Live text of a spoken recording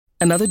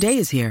Another day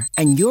is here,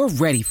 and you're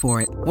ready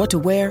for it. What to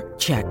wear?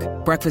 Check.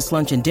 Breakfast,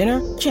 lunch, and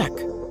dinner? Check.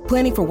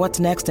 Planning for what's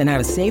next and how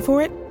to save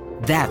for it?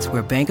 That's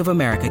where Bank of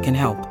America can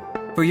help.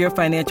 For your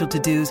financial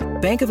to-dos,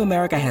 Bank of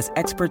America has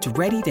experts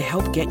ready to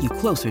help get you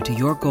closer to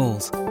your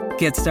goals.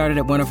 Get started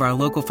at one of our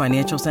local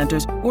financial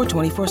centers or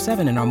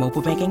 24/7 in our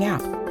mobile banking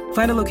app.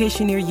 Find a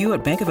location near you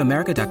at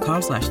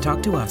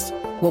bankofamerica.com/talktous.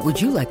 What would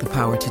you like the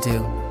power to do?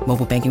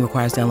 Mobile banking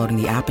requires downloading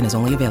the app and is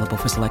only available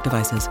for select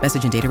devices.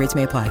 Message and data rates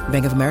may apply.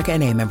 Bank of America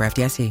N.A., member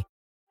FDIC.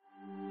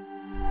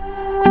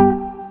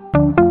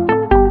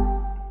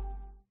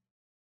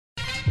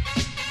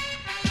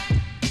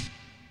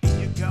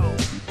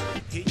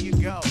 Here you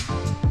go.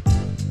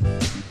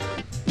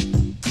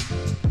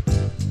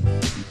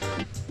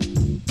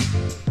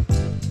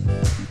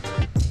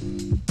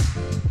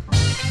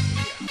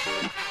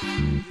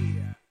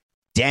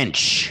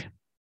 Dench.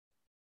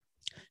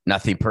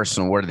 Nothing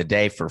personal word of the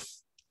day for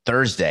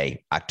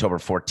Thursday, October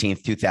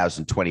 14th,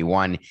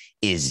 2021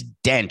 is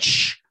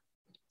Dench,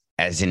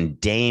 as in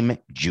Dame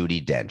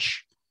Judi Dench,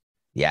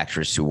 the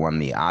actress who won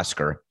the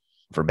Oscar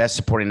for Best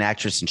Supporting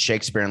Actress in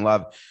Shakespeare in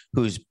Love,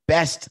 whose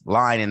best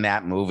line in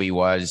that movie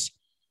was,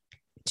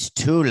 "It's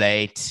too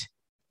late,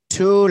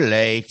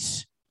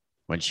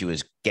 when she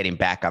was getting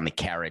back on the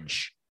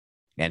carriage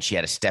and she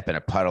had to step in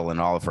a puddle and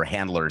all of her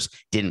handlers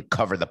didn't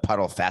cover the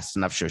puddle fast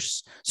enough.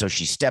 So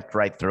she stepped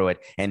right through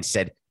it and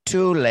said,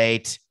 too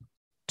late.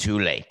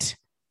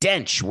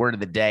 Dench, word of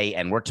the day,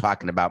 and we're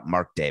talking about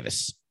Mark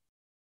Davis.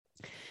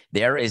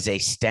 There is a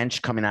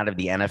stench coming out of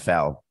the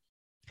NFL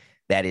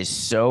that is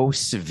so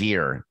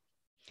severe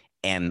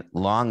and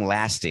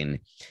long-lasting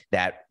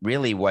that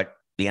really what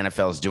the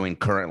NFL is doing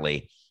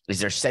currently is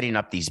they're setting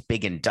up these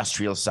big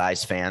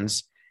industrial-sized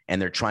fans,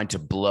 and they're trying to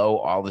blow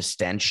all the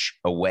stench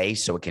away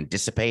so it can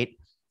dissipate,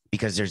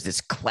 because there's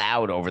this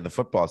cloud over the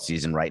football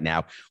season right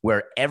now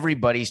where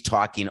everybody's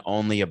talking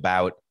only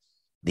about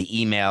the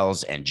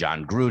emails and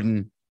John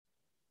Gruden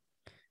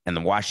and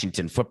the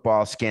Washington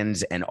football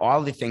skins and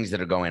all the things that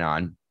are going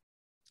on.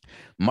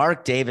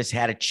 Mark Davis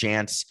had a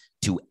chance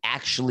to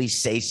actually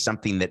say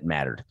something that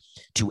mattered,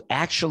 to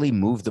actually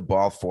move the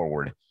ball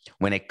forward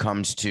when it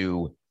comes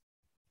to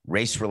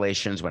race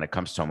relations, when it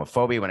comes to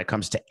homophobia, when it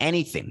comes to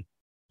anything.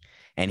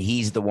 And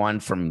he's the one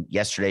from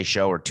yesterday's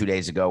show or 2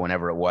 days ago,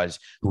 whenever it was,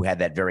 who had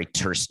that very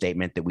terse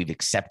statement that we've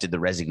accepted the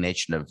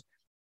resignation of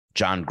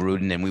John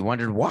Gruden. And we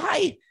wondered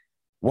why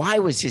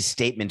was his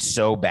statement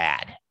so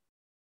bad?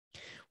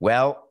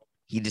 Well,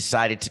 he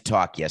decided to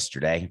talk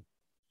yesterday,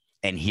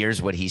 and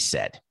here's what he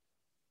said.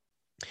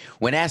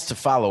 When asked to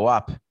follow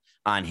up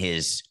on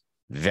his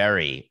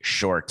very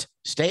short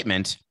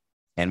statement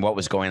and what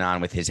was going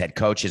on with his head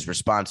coach, his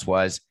response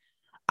was,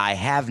 "I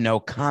have no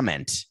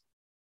comment.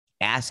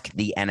 Ask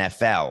the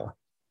NFL.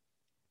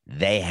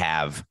 They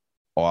have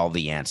all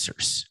the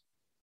answers."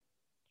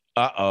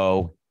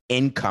 Uh-oh,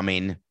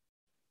 incoming.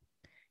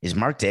 Is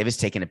Mark Davis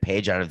taking a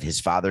page out of his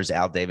father's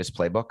Al Davis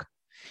playbook?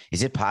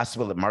 Is it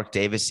possible that Mark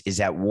Davis is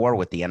at war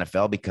with the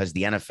NFL because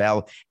the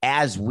NFL,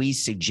 as we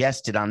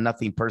suggested on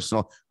Nothing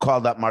Personal,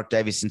 called up Mark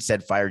Davis and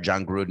said, fire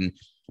John Gruden?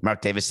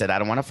 Mark Davis said, I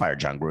don't want to fire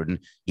John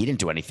Gruden. He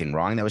didn't do anything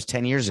wrong. That was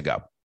 10 years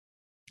ago.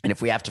 And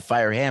if we have to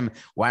fire him,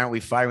 why aren't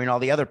we firing all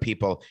the other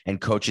people and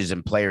coaches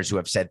and players who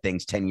have said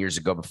things 10 years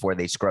ago before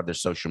they scrub their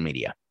social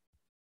media?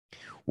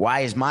 Why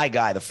is my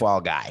guy the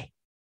fall guy?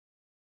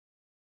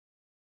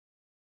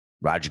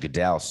 Roger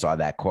Goodell saw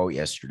that quote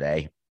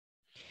yesterday,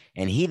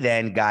 and he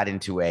then got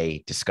into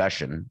a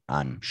discussion,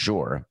 I'm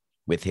sure,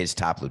 with his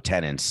top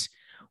lieutenants.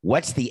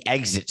 What's the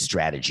exit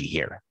strategy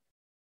here?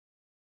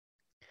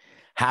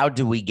 How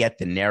do we get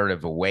the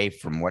narrative away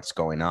from what's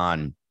going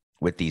on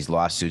with these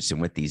lawsuits and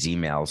with these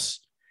emails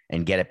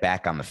and get it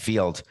back on the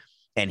field?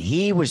 And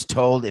he was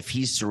told, if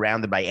he's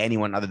surrounded by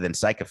anyone other than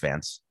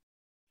sycophants,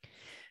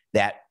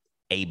 that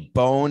a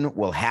bone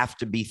will have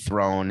to be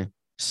thrown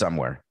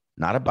somewhere.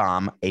 Not a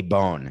bomb, a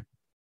bone.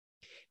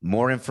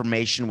 More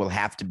information will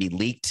have to be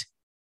leaked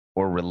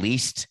or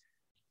released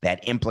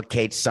that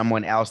implicates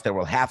someone else. There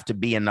will have to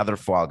be another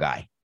fall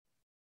guy.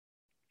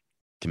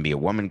 Can be a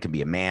woman, can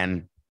be a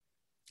man,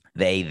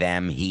 they,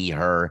 them, he,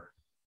 her,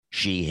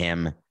 she,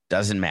 him,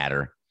 doesn't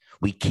matter.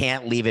 We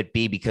can't leave it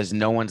be because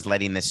no one's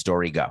letting this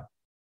story go.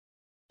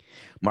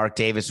 Mark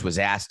Davis was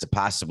asked to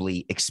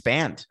possibly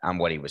expand on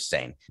what he was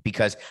saying,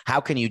 because how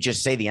can you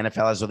just say the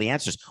NFL has all the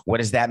answers? What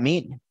does that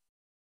mean?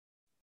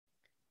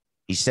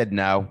 He said,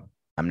 no,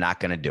 I'm not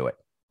going to do it.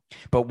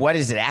 But what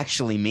does it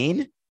actually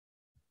mean?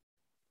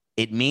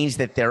 It means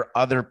that there are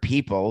other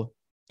people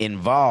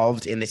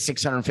involved in the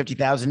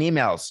 650,000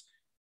 emails.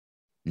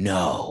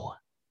 No.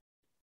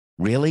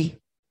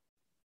 Really?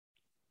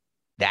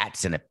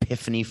 That's an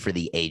epiphany for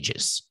the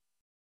ages.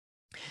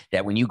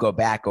 That when you go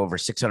back over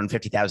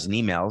 650,000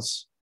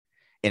 emails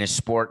in a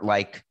sport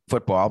like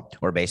football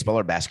or baseball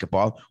or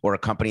basketball, or a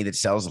company that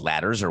sells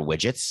ladders or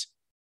widgets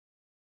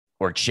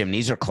or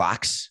chimneys or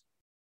clocks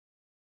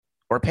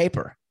or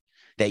paper,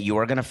 that you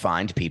are going to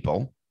find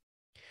people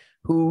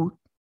who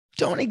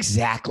don't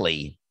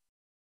exactly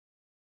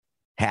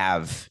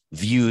have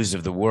views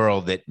of the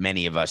world that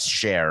many of us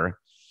share,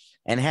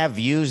 and have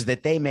views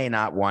that they may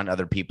not want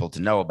other people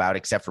to know about,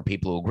 except for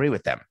people who agree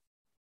with them.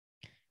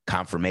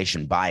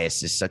 Confirmation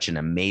bias is such an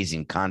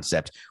amazing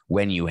concept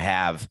when you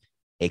have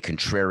a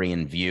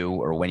contrarian view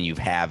or when you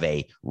have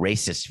a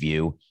racist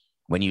view.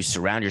 When you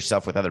surround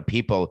yourself with other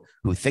people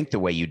who think the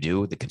way you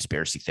do, the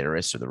conspiracy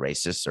theorists or the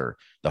racists or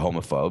the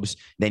homophobes,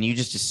 then you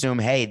just assume,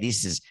 hey,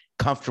 this is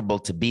comfortable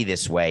to be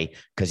this way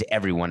because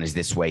everyone is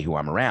this way who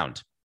I'm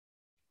around.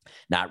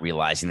 Not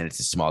realizing that it's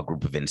a small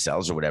group of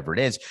incels or whatever it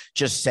is,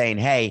 just saying,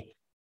 hey,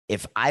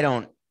 if I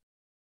don't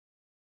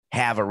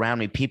have around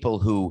me people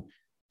who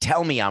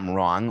tell me I'm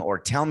wrong or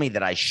tell me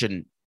that I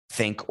shouldn't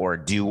think or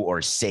do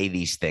or say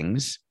these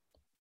things.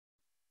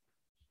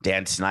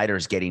 Dan Snyder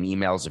is getting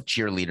emails of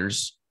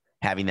cheerleaders,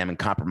 having them in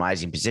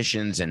compromising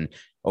positions and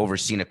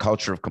overseeing a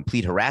culture of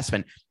complete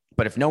harassment.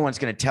 But if no one's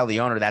going to tell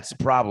the owner that's a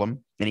problem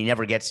and he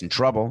never gets in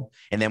trouble,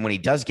 and then when he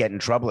does get in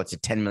trouble, it's a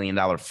 $10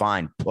 million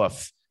fine.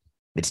 Poof.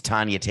 It's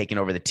Tanya taking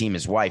over the team,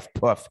 his wife.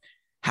 Poof.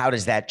 How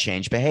does that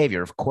change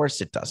behavior? Of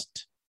course it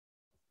doesn't.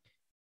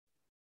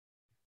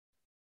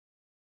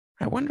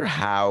 I wonder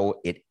how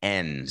it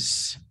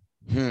ends.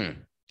 Let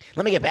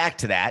me get back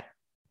to that.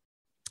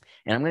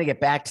 And I'm going to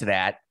get back to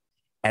that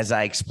as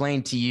I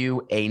explain to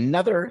you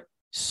another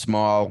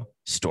small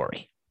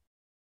story.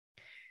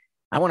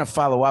 I want to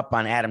follow up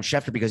on Adam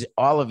Schefter because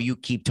all of you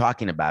keep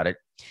talking about it.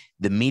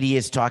 The media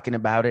is talking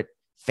about it.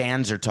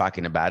 Fans are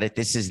talking about it.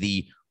 This is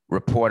the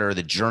reporter,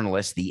 the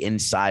journalist, the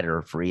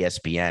insider for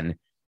ESPN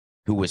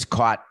who was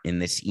caught in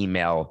this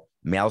email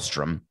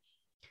maelstrom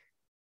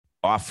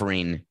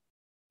offering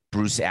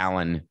Bruce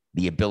Allen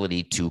the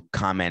ability to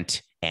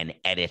comment and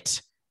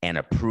edit and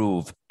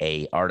approve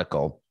an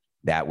article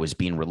that was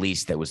being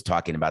released that was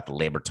talking about the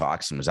labor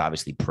talks and was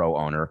obviously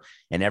pro-owner,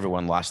 and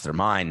everyone lost their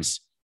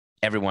minds.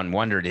 Everyone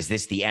wondered, is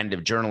this the end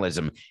of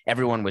journalism?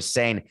 Everyone was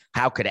saying,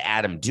 how could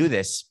Adam do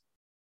this?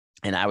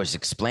 And I was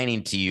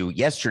explaining to you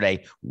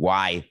yesterday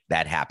why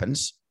that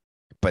happens,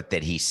 but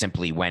that he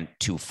simply went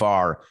too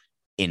far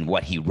in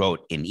what he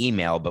wrote in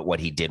email, but what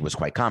he did was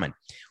quite common.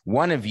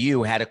 One of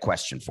you had a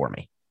question for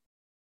me.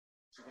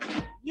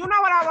 You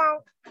know what I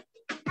want?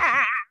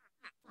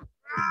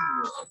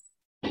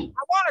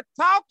 I want to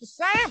talk to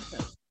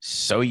Samson.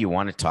 So you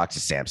want to talk to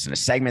Samson, a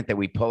segment that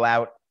we pull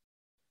out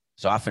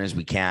as often as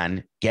we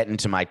can. Get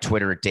into my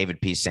Twitter at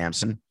David P.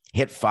 Samson,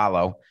 hit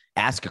follow,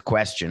 ask a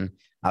question.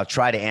 I'll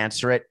try to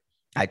answer it.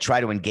 I try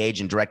to engage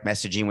in direct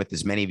messaging with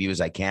as many of you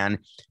as I can,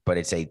 but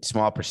it's a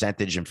small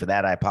percentage. And for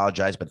that, I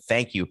apologize. But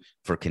thank you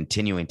for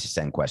continuing to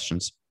send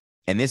questions.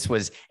 And this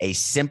was a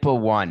simple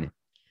one.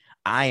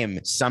 I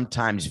am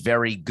sometimes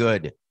very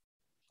good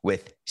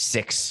with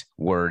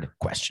 6-word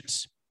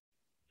questions.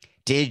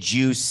 Did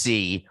you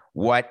see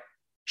what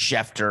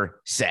Schefter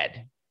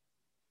said?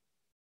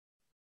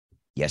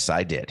 Yes,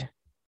 I did.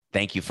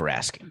 Thank you for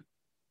asking.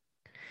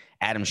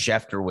 Adam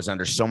Schefter was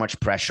under so much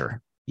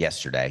pressure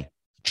yesterday,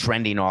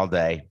 trending all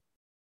day,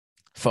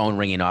 phone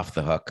ringing off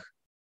the hook.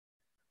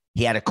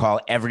 He had to call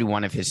every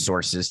one of his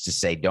sources to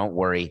say, don't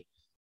worry,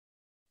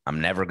 I'm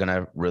never going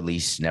to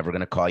release, never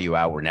going to call you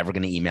out. We're never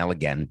going to email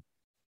again.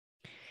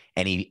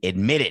 And he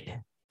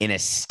admitted in a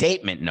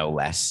statement, no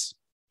less,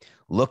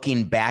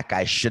 looking back,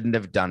 I shouldn't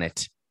have done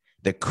it.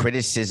 The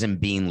criticism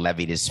being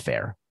levied is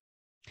fair.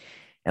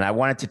 And I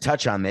wanted to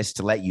touch on this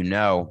to let you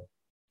know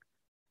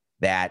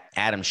that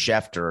Adam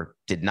Schefter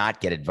did not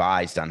get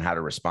advised on how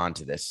to respond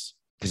to this,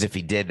 because if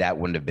he did, that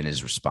wouldn't have been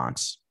his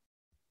response.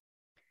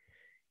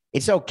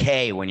 It's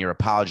okay when you're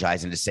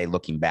apologizing to say,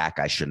 looking back,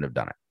 I shouldn't have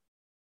done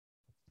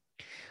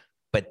it.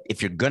 But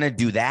if you're going to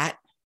do that,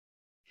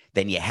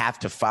 then you have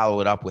to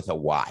follow it up with a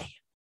why.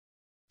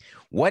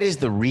 What is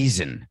the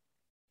reason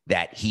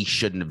that he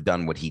shouldn't have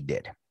done what he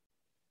did?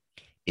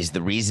 Is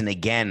the reason,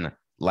 again,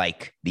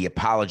 like the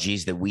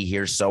apologies that we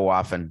hear so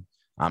often,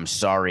 I'm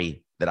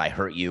sorry that I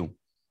hurt you,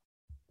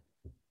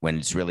 when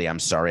it's really, I'm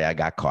sorry I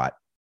got caught?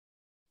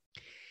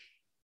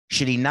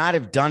 Should he not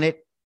have done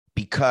it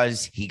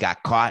because he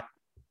got caught?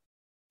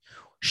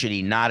 Should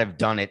he not have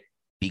done it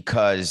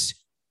because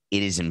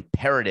it is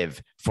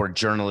imperative for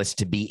journalists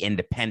to be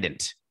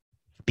independent?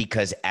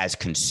 Because as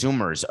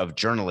consumers of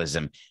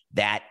journalism,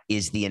 that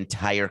is the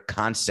entire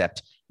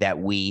concept that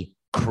we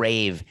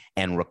crave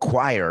and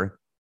require,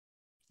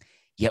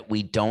 yet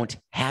we don't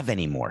have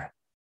anymore.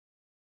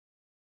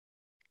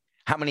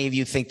 How many of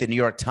you think the New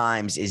York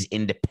Times is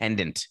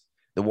independent?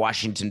 The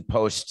Washington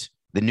Post,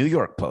 the New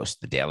York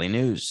Post, the Daily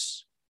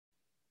News,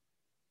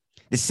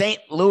 the St.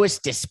 Louis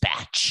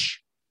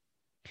Dispatch.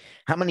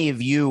 How many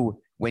of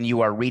you, when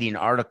you are reading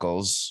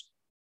articles,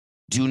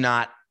 do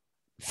not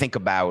think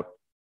about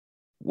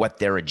what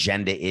their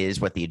agenda is,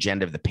 what the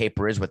agenda of the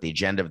paper is, what the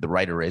agenda of the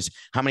writer is?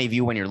 How many of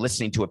you, when you're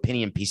listening to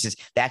opinion pieces,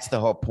 that's the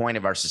whole point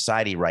of our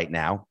society right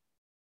now.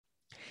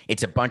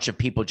 It's a bunch of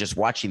people just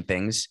watching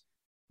things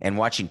and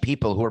watching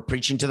people who are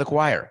preaching to the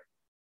choir.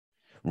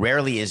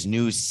 Rarely is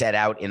news set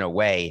out in a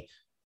way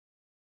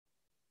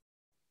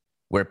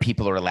where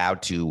people are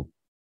allowed to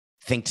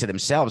think to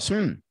themselves,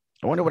 I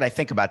wonder what I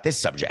think about this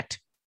subject.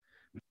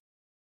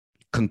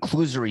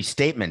 Conclusory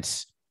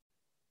statements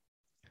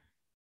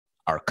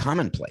are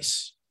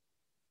commonplace.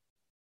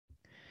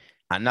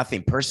 On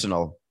Nothing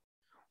Personal,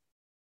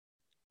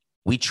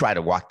 we try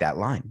to walk that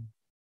line.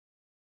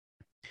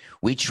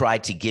 We try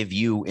to give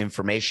you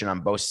information on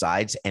both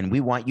sides, and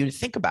we want you to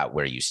think about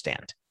where you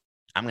stand.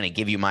 I'm going to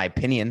give you my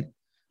opinion.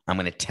 I'm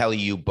going to tell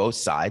you both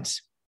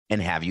sides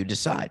and have you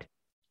decide.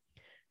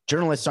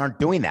 Journalists aren't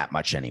doing that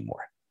much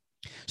anymore.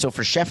 So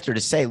for Schefter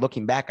to say,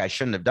 looking back, I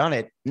shouldn't have done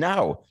it.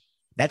 No,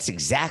 that's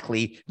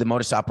exactly the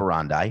modus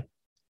operandi.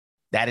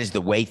 That is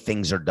the way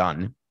things are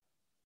done.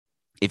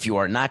 If you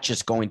are not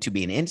just going to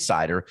be an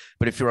insider,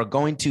 but if you are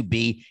going to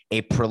be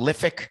a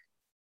prolific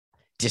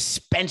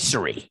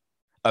dispensary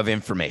of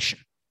information.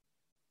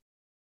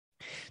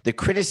 The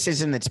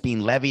criticism that's being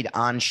levied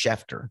on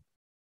Schefter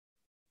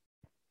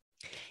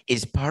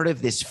is part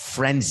of this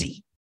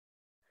frenzy.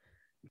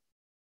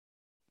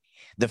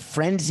 The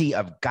frenzy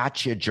of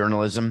gotcha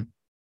journalism,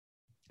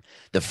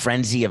 the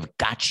frenzy of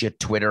gotcha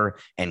Twitter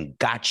and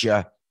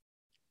gotcha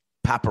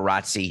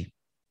paparazzi,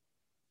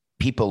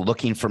 people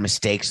looking for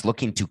mistakes,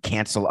 looking to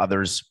cancel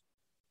others,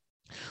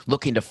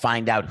 looking to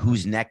find out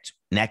who's next,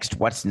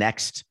 what's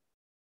next.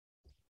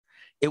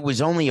 It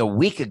was only a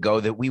week ago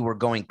that we were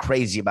going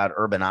crazy about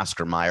Urban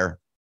Oscar Mayer.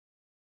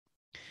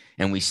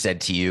 And we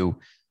said to you,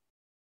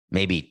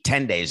 maybe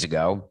 10 days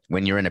ago,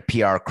 when you're in a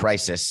PR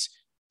crisis,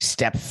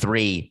 step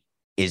 3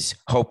 is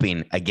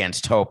hoping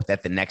against hope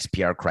that the next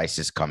PR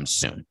crisis comes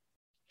soon,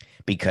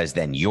 because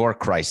then your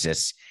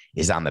crisis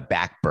is on the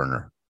back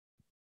burner.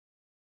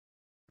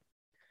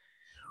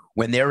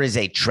 When there is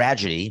a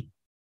tragedy,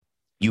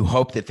 you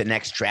hope that the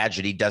next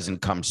tragedy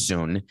doesn't come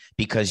soon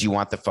because you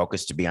want the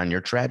focus to be on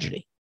your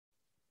tragedy.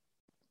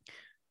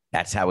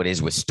 That's how it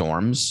is with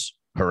storms,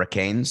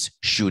 hurricanes,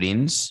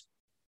 shootings,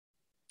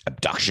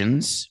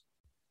 abductions,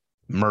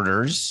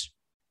 murders,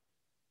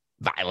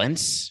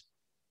 violence,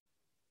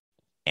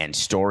 and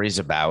stories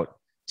about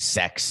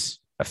sex,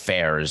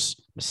 affairs,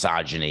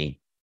 misogyny,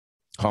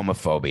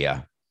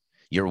 homophobia.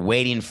 You're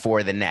waiting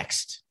for the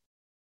next.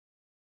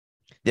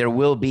 There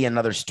will be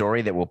another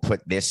story that will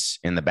put this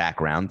in the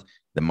background,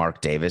 the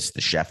Mark Davis, the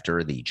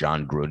Schefter, the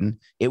John Gruden.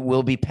 It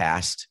will be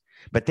passed,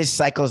 but this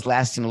cycle is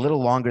lasting a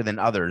little longer than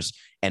others.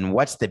 And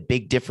what's the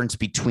big difference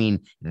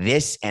between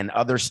this and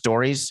other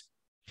stories?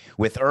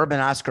 With Urban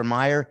Oscar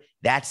Mayer,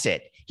 that's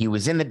it. He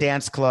was in the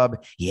dance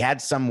club. He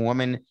had some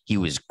woman. He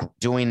was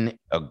doing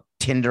a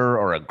Tinder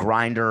or a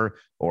Grindr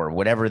or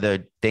whatever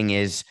the thing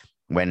is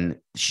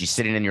when she's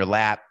sitting in your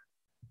lap.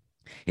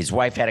 His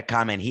wife had a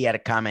comment. He had a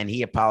comment.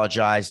 He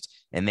apologized,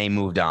 and they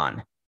moved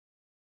on.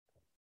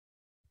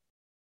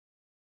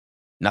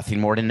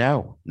 Nothing more to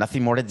know.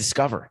 Nothing more to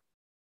discover.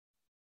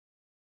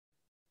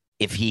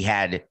 If he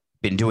had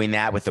been doing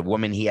that with a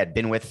woman he had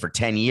been with for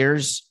 10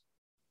 years,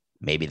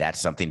 maybe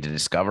that's something to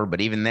discover. But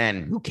even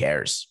then, who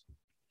cares?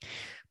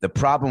 The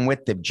problem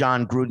with the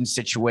John Gruden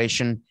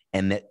situation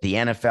and that the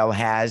NFL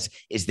has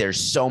is there's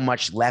so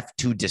much left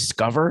to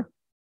discover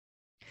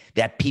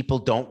that people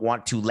don't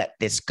want to let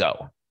this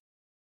go.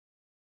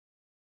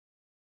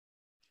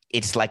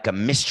 It's like a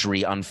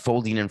mystery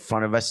unfolding in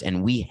front of us,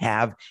 and we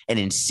have an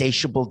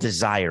insatiable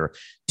desire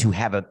to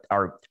have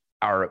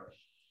our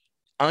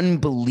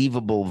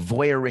unbelievable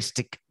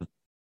voyeuristic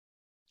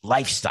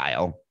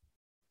lifestyle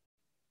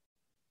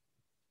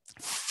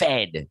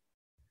fed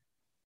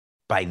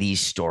by these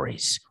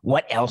stories.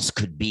 What else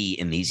could be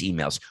in these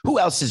emails? Who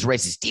else is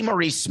racist?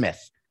 DeMaurice Smith,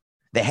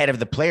 the head of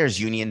the Players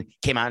Union,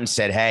 came out and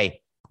said, hey,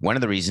 one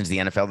of the reasons the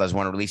NFL doesn't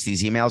want to release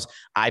these emails,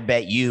 I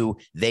bet you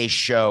they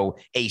show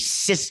a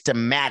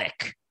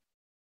systematic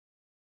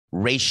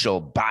racial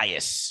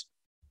bias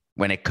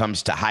when it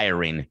comes to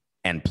hiring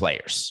and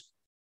players.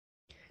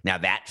 Now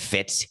that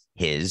fits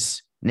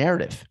his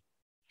narrative.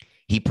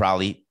 He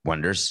probably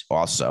wonders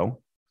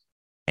also,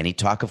 any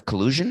talk of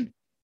collusion?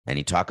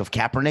 Any talk of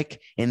Kaepernick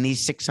in these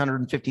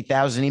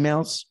 650,000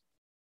 emails?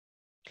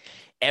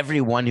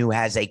 Everyone who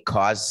has a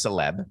cause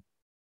celeb,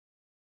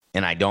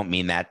 and I don't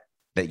mean that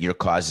your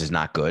cause is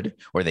not good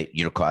or that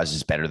your cause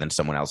is better than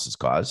someone else's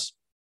cause.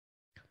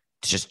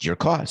 It's just your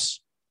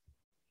cause.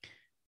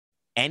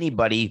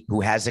 Anybody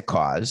who has a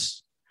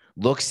cause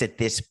looks at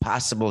this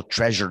possible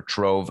treasure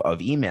trove of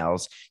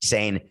emails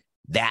saying,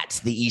 that's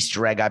the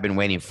Easter egg I've been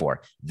waiting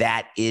for.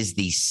 That is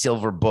the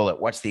silver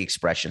bullet. What's the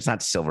expression? It's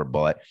not silver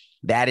bullet.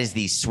 That is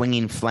the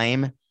swinging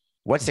flame.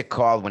 What's it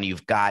called when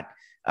you've got,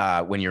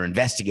 when you're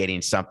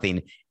investigating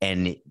something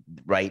and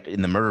right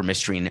in the murder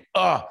mystery and,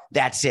 oh,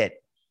 that's it.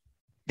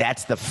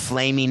 That's the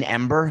flaming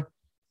ember.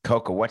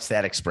 Coco, what's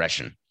that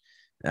expression?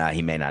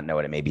 He may not know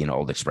it. It may be an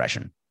old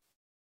expression.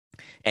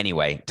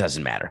 Anyway,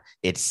 doesn't matter.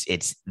 It's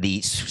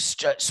the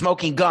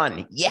smoking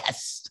gun.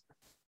 Yes.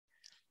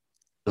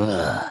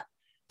 Ugh.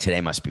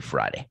 Today must be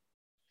Friday.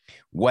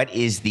 What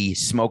is the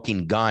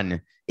smoking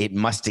gun? It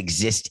must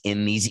exist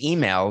in these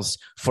emails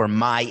for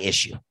my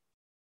issue.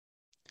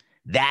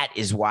 That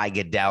is why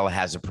Goodell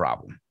has a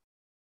problem.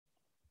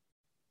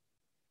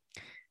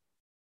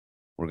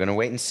 We're going to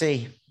wait and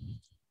see.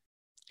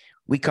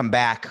 We come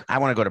back. I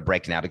want to go to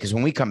break now because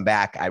when we come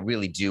back, I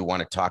really do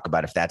want to talk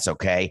about, if that's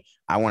okay,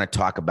 I want to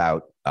talk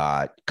about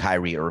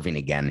Kyrie Irving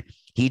again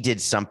He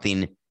did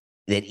something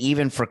that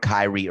even for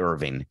Kyrie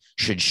Irving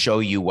should show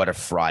you what a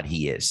fraud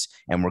he is.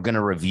 And we're going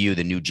to review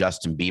the new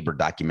Justin Bieber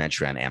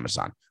documentary on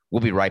Amazon.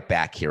 We'll be right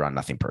back here on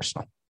Nothing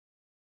Personal.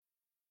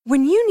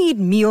 When you need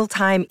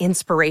mealtime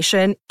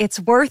inspiration,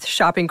 it's worth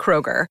shopping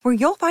Kroger, where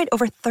you'll find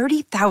over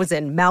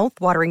 30,000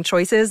 mouth-watering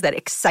choices that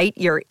excite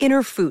your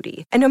inner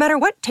foodie. And no matter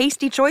what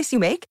tasty choice you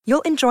make,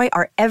 you'll enjoy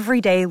our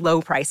everyday low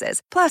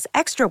prices, plus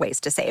extra ways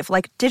to save,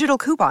 like digital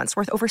coupons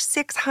worth over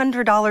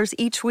 $600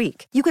 each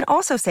week. You can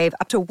also save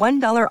up to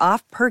 $1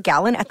 off per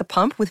gallon at the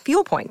pump with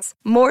fuel points.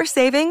 More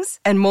savings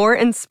and more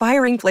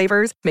inspiring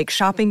flavors make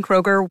shopping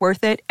Kroger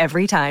worth it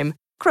every time.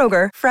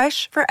 Kroger,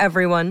 fresh for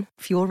everyone.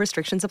 Fuel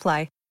restrictions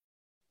apply.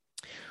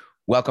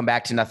 Welcome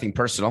back to Nothing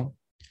Personal.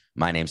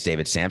 My name's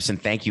David Sampson.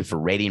 Thank you for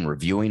rating,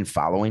 reviewing,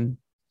 following,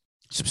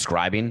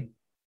 subscribing.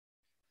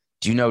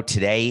 Do you know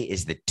today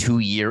is the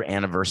 2-year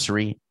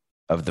anniversary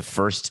of the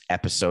first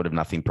episode of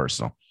Nothing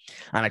Personal?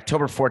 On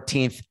October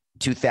 14th,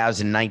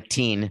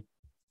 2019,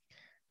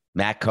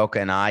 Matt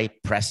Coca and I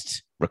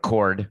pressed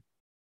record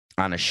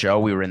on a show.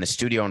 We were in the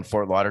studio in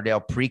Fort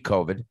Lauderdale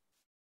pre-COVID.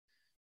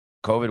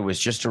 COVID was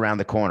just around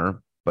the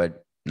corner,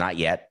 but not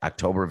yet,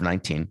 October of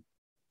 19.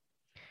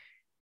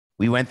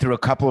 We went through a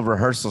couple of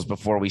rehearsals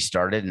before we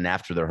started. And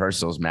after the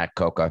rehearsals, Matt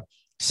Coca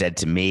said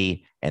to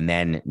me, and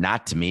then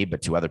not to me,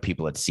 but to other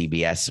people at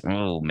CBS,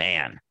 "Oh,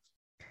 man,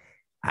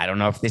 I don't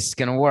know if this is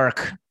going to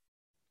work."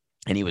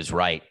 And he was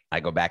right. I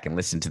go back and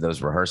listen to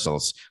those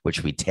rehearsals,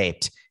 which we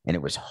taped, and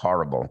it was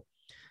horrible.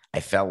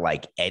 I felt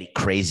like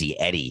Crazy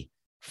Eddie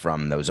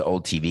from those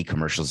old TV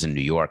commercials in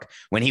New York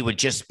when he would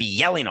just be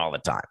yelling all the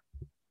time.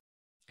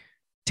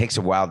 It takes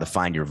a while to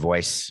find your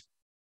voice.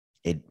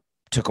 It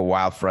took a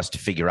while for us to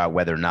figure out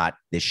whether or not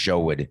this show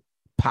would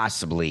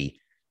possibly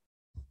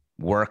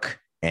work,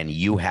 and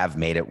you have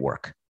made it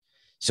work.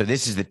 So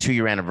this is the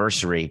 2-year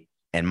anniversary,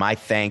 and my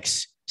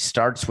thanks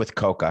starts with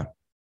Coca,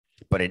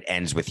 but it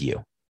ends with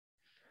you.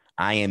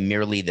 I am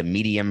merely the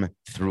medium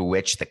through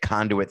which, the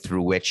conduit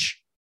through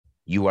which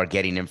you are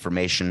getting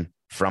information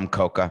from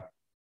Coca,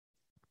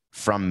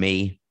 from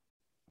me,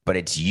 but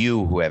it's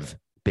you who have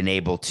been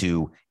able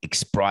to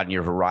broaden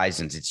your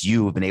horizons. It's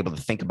you who've been able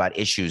to think about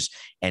issues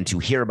and to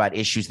hear about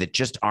issues that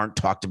just aren't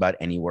talked about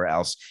anywhere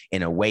else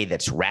in a way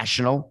that's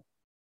rational,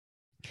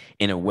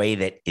 in a way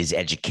that is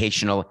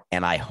educational,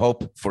 and I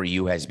hope for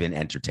you has been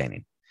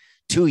entertaining.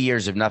 2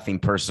 years of Nothing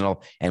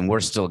Personal, and we're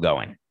still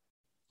going.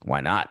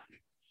 Why not?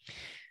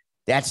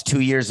 That's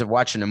 2 years of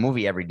watching a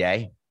movie every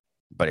day,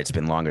 but it's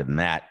been longer than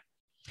that.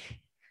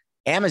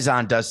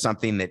 Amazon does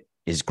something that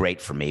is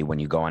great for me when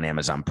you go on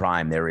Amazon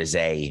Prime. There is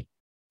a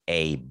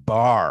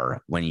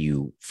bar when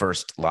you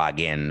first log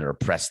in or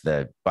press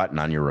the button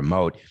on your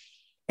remote,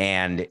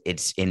 and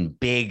it's in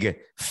big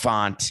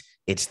font.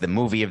 It's the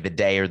movie of the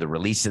day or the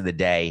release of the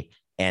day,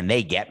 and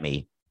they get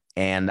me.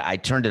 And I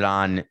turned it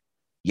on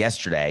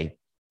yesterday,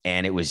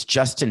 and it was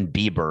Justin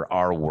Bieber,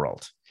 Our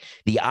World.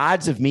 The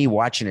odds of me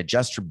watching a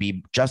Justin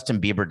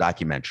Bieber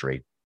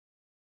documentary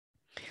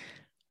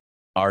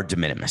are de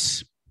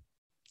minimis.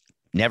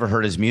 Never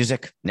heard his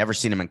music, never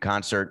seen him in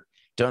concert,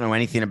 don't know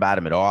anything about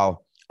him at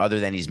all, other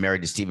than he's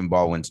married to Stephen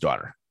Baldwin's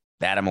daughter.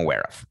 That I'm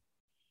aware of.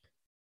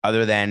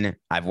 Other than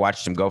I've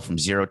watched him go from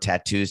 0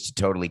 tattoos to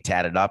totally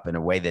tatted up in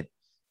a way that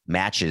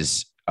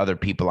matches other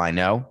people I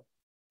know.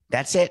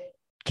 That's it.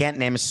 Can't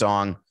name a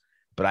song,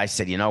 but I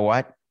said, you know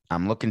what?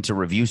 I'm looking to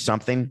review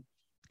something,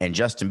 and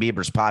Justin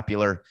Bieber's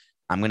popular.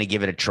 I'm going to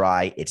give it a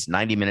try. It's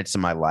 90 minutes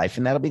of my life,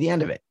 and that'll be the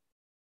end of it.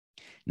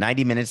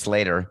 90 minutes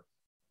later,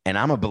 and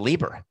I'm a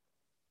believer.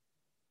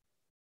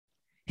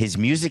 His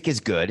music is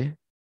good.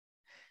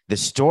 The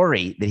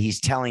story that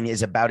he's telling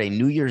is about a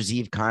New Year's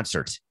Eve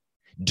concert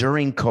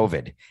during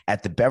COVID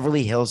at the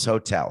Beverly Hills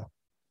Hotel.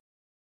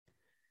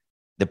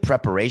 The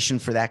preparation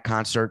for that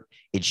concert,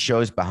 it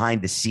shows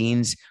behind the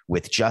scenes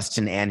with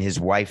Justin and his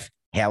wife,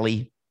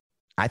 Haley.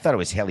 I thought it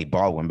was Haley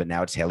Baldwin, but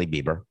now it's Haley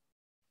Bieber.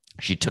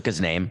 She took his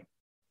name.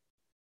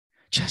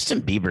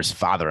 Justin Bieber's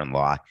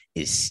father-in-law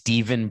is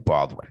Stephen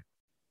Baldwin.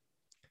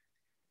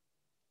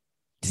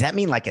 Does that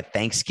mean like at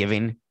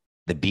Thanksgiving,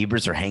 the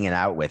Biebers are hanging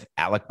out with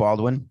Alec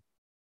Baldwin?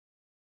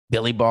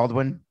 Billy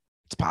Baldwin?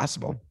 It's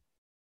possible.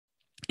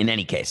 In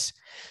any case,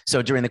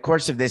 so during the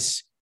course of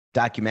this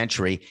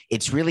documentary,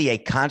 it's really a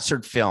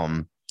concert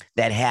film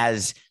that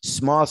has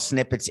small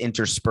snippets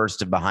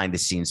interspersed of behind the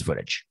scenes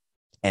footage.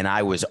 And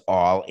I was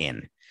all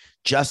in.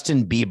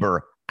 Justin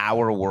Bieber,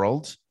 Our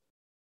World.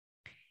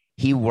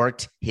 He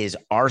worked his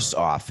arse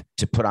off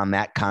to put on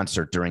that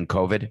concert during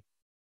COVID,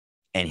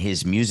 and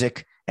his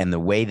music and the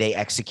way they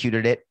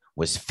executed it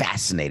was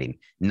fascinating.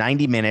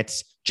 90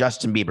 minutes,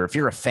 Justin Bieber. If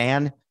you're a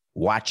fan,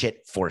 watch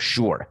it for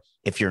sure.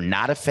 If you're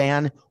not a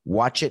fan,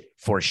 watch it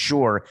for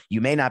sure.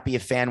 You may not be a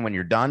fan when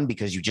you're done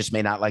because you just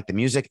may not like the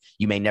music.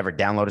 You may never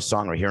download a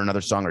song or hear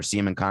another song or see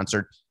him in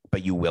concert,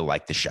 but you will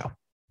like the show.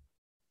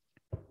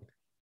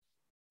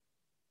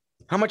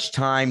 How much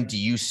time do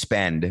you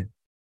spend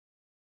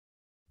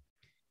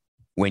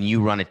when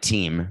you run a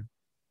team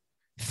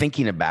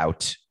thinking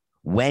about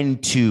when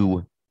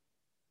to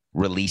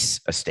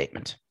release a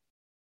statement?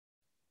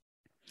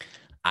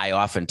 I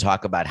often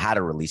talk about how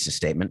to release a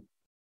statement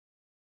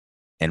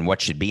and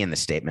what should be in the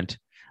statement.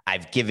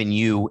 I've given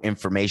you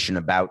information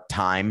about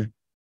time.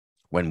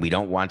 When we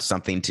don't want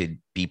something to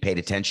be paid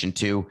attention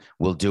to,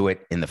 we'll do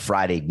it in the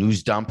Friday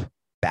news dump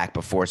back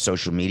before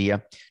social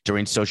media.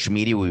 During social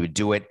media, we would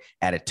do it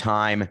at a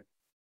time.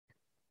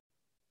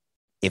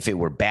 If it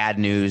were bad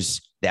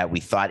news that we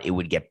thought it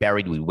would get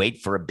buried, we'd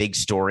wait for a big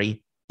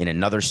story in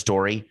another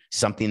story,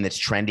 something that's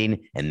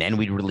trending, and then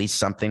we'd release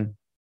something.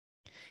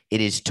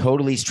 It is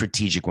totally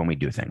strategic when we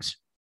do things.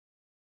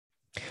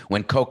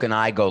 When Coke and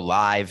I go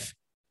live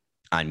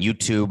on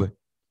YouTube,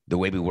 the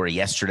way we were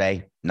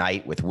yesterday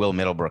night with Will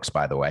Middlebrooks,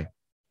 by the way,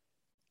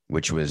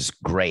 which was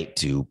great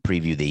to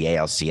preview the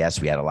ALCS.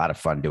 We had a lot of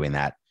fun doing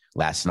that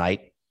last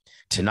night.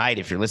 Tonight,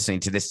 if you're listening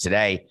to this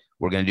today,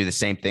 we're going to do the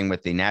same thing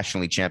with the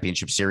National League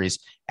Championship Series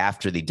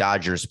after the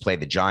Dodgers play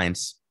the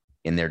Giants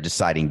in their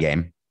deciding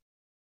game.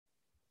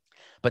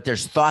 But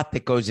there's thought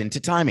that goes into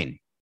timing.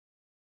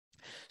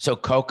 So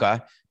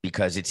Coca,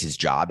 because it's his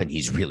job and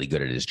he's really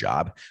good at his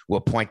job,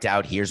 will point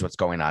out, here's what's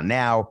going on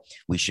now.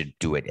 We should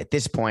do it at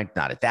this point,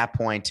 not at that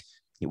point.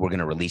 We're going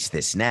to release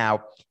this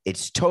now.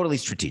 It's totally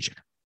strategic.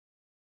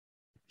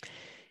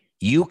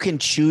 You can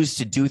choose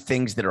to do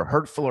things that are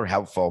hurtful or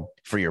helpful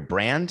for your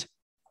brand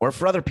or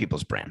for other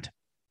people's brand.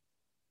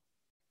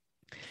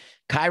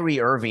 Kyrie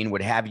Irving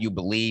would have you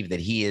believe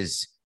that he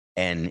is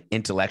an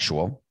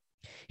intellectual.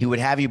 He would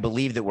have you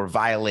believe that we're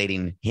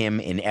violating him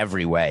in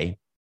every way.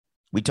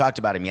 We talked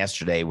about him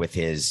yesterday with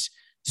his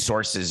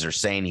sources are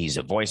saying he's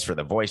a voice for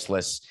the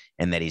voiceless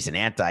and that he's an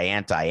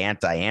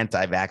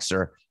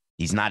anti-vaxxer.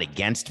 He's not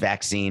against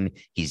vaccine.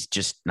 He's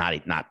just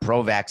not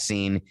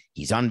pro-vaccine.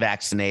 He's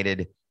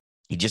unvaccinated.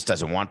 He just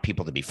doesn't want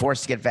people to be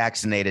forced to get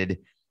vaccinated.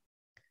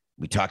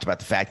 We talked about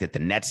the fact that the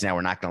Nets now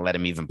are not going to let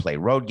him even play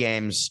road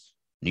games.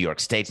 New York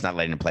State's not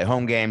letting him play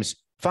home games.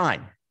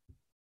 Fine.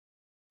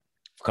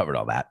 I've covered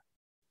all that.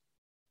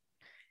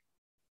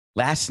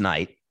 Last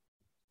night,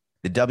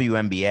 the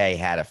WNBA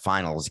had a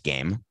finals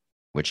game,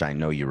 which I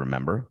know you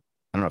remember.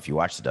 I don't know if you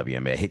watched the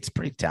WNBA. It's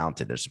pretty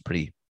talented. There's some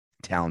pretty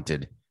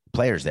talented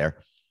players there.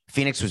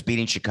 Phoenix was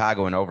beating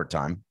Chicago in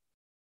overtime.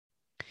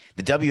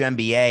 The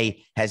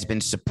WNBA has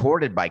been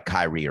supported by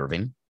Kyrie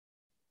Irving,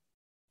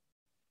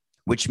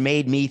 which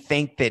made me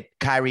think that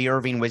Kyrie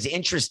Irving was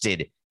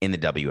interested in the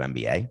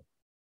WNBA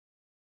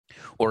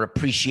or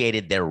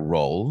appreciated their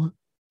role,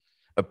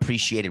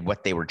 appreciated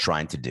what they were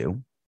trying to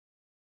do.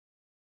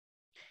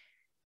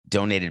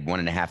 Donated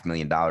 $1.5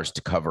 million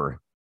to cover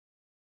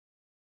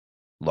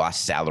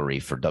lost salary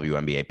for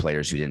WNBA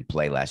players who didn't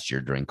play last year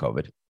during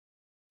COVID,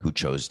 who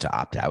chose to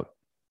opt out.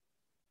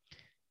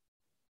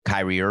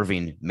 Kyrie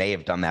Irving may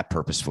have done that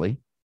purposefully,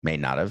 may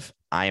not have.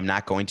 I am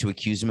not going to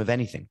accuse him of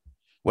anything.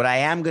 What I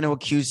am going to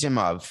accuse him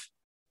of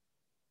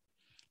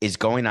is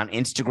going on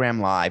Instagram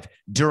Live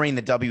during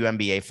the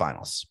WNBA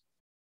finals.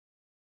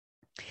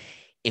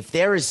 If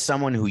there is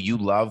someone who you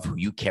love, who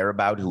you care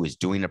about, who is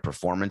doing a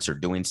performance or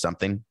doing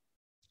something,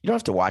 you don't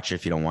have to watch it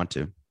if you don't want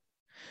to.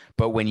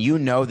 But when you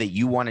know that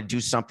you want to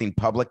do something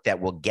public that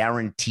will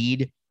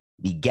be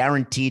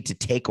guaranteed to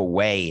take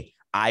away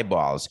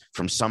eyeballs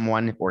from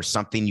someone or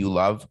something you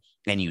love,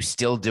 and you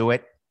still do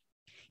it,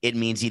 it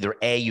means either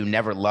A, you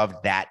never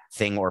loved that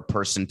thing or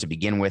person to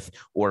begin with,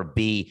 or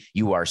B,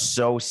 you are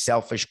so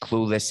selfish,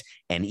 clueless,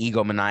 and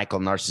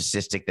egomaniacal,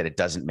 narcissistic that it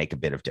doesn't make a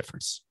bit of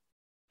difference.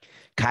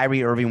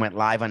 Kyrie Irving went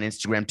live on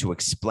Instagram to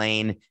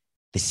explain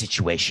the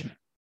situation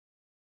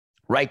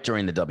right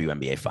during the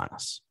WNBA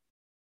finals.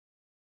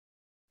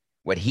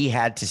 What he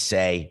had to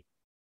say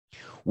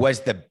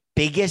was the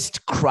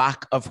biggest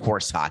crock of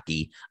horse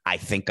hockey I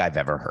think I've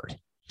ever heard.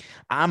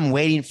 I'm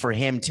waiting for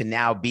him to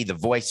now be the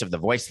voice of the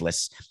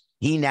voiceless.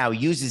 He now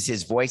uses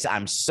his voice.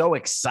 I'm so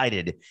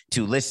excited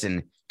to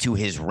listen to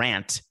his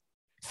rant,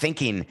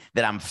 thinking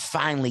that I'm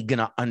finally going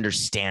to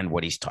understand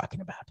what he's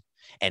talking about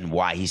and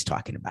why he's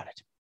talking about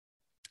it.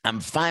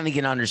 I'm finally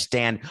going to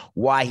understand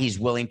why he's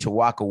willing to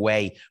walk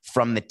away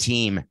from the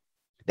team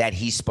that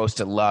he's supposed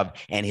to love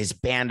and his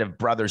band of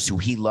brothers who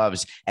he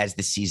loves as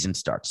the season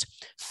starts.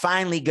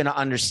 Finally going to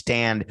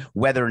understand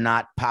whether or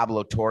not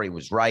Pablo Torre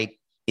was right.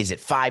 Is it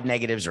 5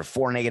 negatives or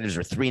 4 negatives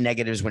or 3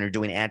 negatives when you're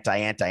doing anti?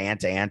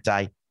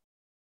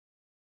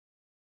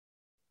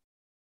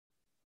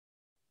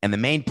 And the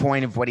main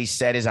point of what he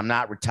said is, I'm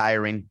not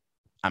retiring.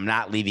 I'm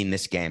not leaving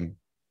this game.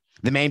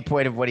 The main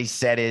point of what he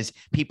said is,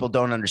 people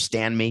don't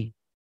understand me.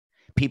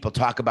 People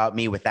talk about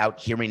me without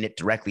hearing it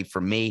directly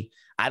from me.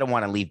 I don't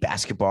want to leave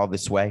basketball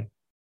this way.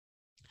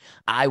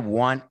 I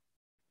want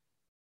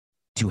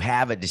to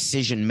have a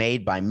decision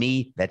made by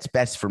me that's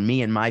best for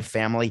me and my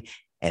family.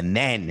 And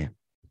then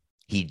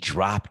he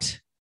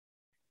dropped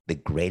the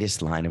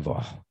greatest line of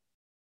all.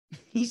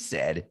 He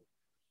said,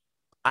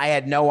 I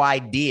had no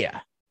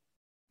idea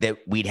that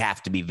we'd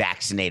have to be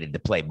vaccinated to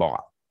play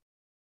ball.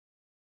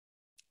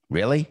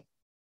 Really?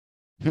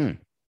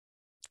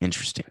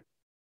 Interesting.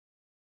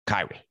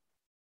 Kyrie,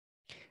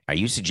 are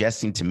you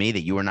suggesting to me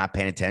that you were not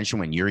paying attention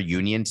when your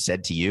union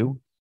said to you,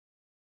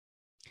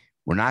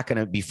 We're not going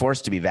to be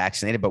forced to be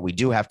vaccinated, but we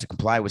do have to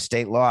comply with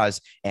state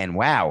laws. And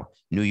wow,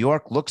 New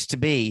York looks to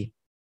be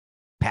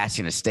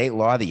passing a state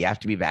law that you have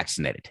to be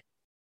vaccinated.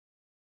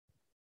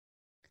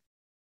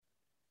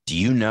 Do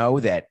you know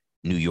that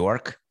New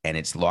York and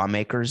its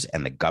lawmakers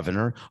and the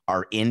governor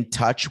are in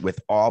touch with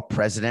all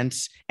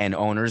presidents and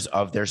owners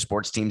of their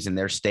sports teams in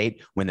their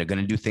state when they're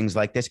going to do things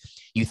like this?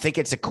 You think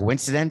it's a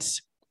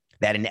coincidence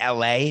that in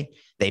LA,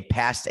 they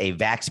passed a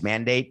vax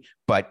mandate,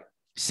 but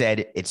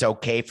said it's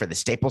okay for the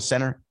Staples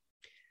Center?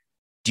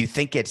 Do you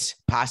think it's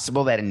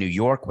possible that in New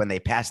York, when they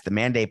passed the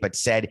mandate, but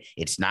said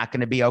it's not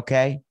going to be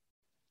okay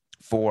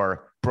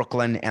for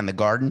Brooklyn and the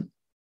Garden,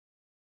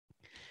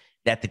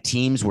 that the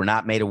teams were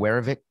not made aware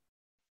of it?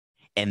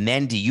 And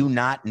then do you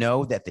not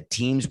know that the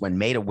teams, when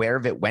made aware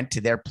of it, went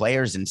to their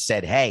players and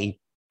said, hey,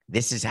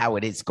 this is how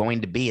it is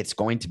going to be. It's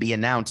going to be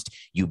announced.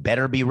 You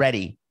better be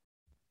ready.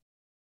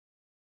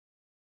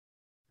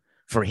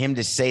 For him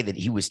to say that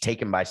he was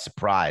taken by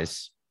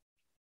surprise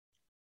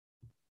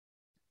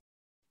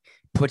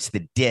puts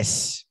the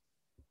diss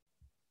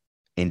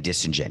in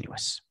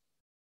disingenuous.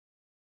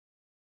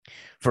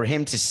 For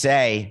him to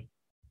say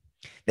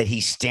that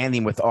he's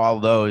standing with all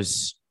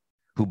those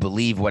who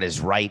believe what is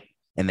right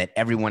and that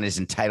everyone is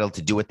entitled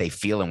to do what they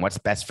feel and what's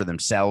best for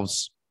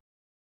themselves,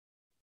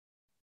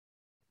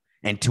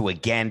 and to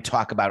again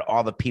talk about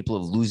all the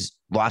people who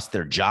lost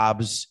their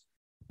jobs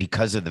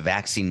because of the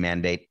vaccine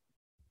mandate,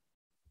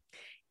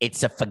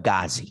 it's a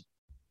fugazi.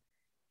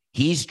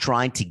 He's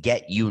trying to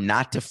get you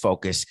not to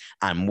focus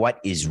on what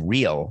is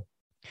real,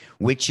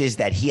 which is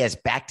that he has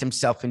backed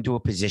himself into a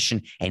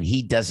position and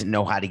he doesn't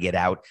know how to get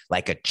out,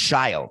 like a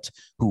child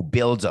who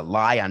builds a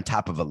lie on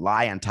top of a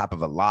lie on top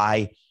of a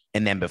lie.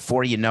 And then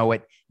before you know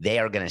it, they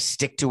are going to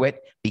stick to it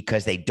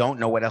because they don't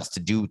know what else to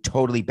do,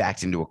 totally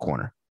backed into a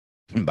corner.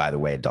 And by the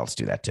way, adults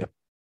do that too.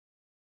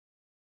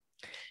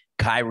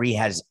 Kyrie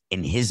has,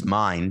 in his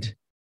mind,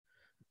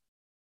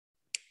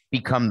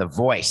 become the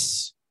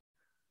voice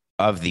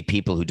of the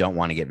people who don't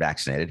want to get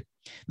vaccinated,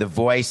 the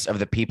voice of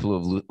the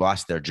people who've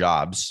lost their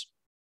jobs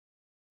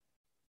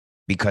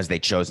because they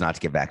chose not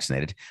to get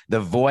vaccinated, the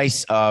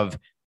voice of,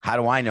 how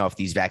do I know if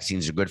these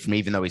vaccines are good for me,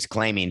 even though he's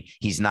claiming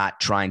he's not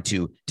trying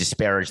to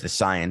disparage the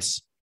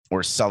science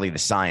or sully the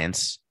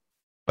science,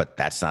 but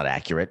that's not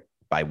accurate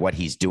by what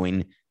he's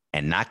doing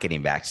and not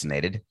getting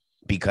vaccinated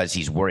because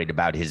he's worried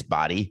about his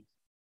body.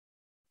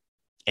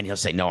 And he'll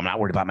say, no, I'm not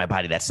worried about my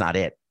body. That's not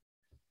it.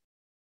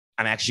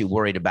 I'm actually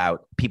worried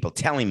about people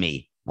telling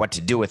me what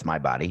to do with my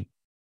body.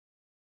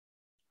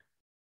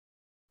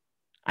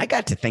 I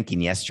got to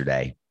thinking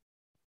yesterday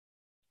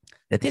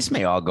that this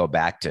may all go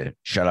back to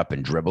shut up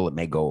and dribble. It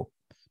may go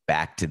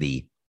back to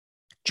the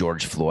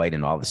George Floyd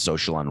and all the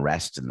social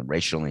unrest and the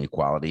racial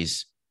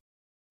inequalities.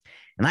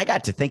 And I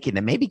got to thinking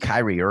that maybe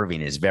Kyrie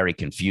Irving is very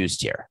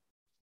confused here.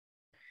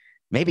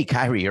 Maybe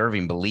Kyrie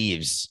Irving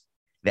believes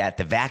that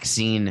the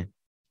vaccine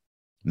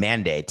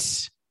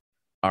mandates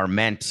are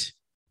meant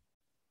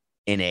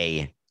in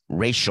a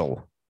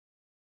racial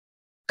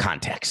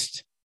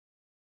context.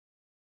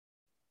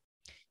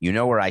 You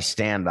know where I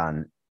stand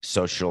on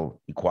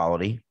social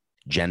equality,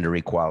 gender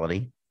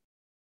equality.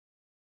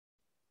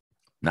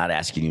 Not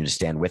asking you to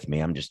stand with me.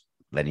 I'm just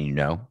letting you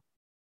know.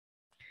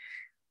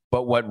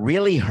 But what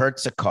really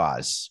hurts a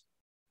cause,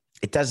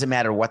 it doesn't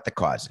matter what the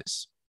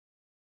cause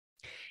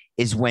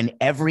is when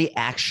every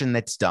action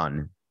that's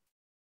done,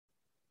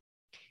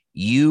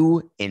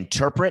 you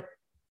interpret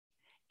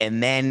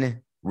and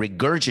then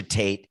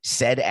regurgitate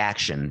said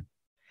action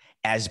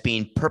as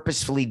being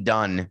purposefully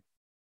done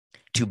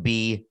to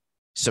be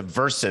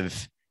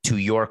subversive to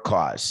your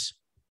cause.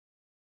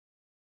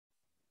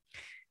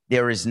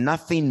 There is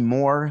nothing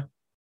more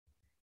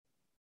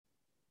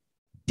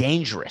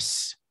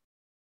dangerous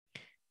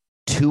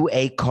to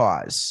a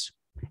cause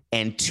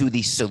and to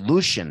the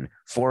solution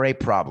for a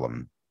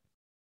problem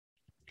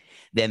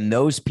than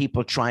those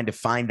people trying to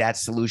find that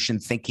solution,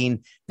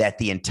 thinking that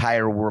the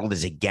entire world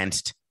is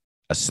against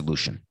a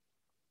solution,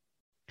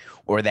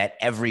 or that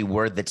every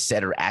word that's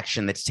said or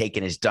action that's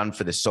taken is done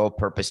for the sole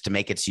purpose to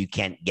make it so you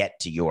can't get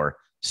to your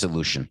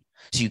solution,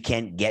 so you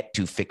can't get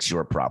to fix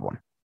your problem.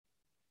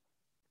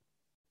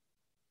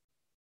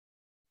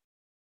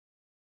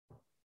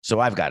 So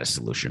I've got a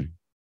solution.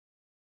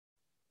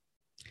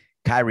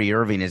 Kyrie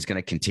Irving is going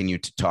to continue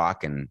to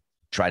talk and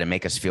try to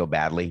make us feel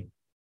badly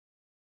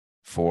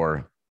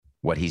for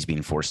what he's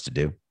being forced to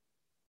do.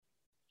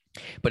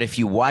 But if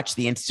you watch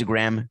the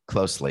Instagram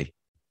closely,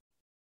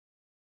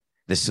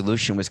 the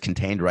solution was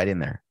contained right in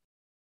there.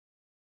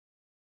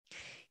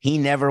 He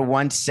never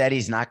once said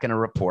he's not going to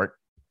report.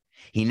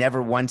 He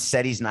never once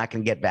said he's not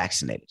going to get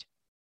vaccinated.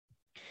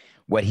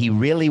 What he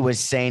really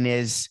was saying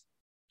is,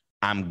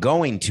 I'm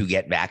going to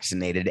get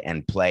vaccinated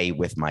and play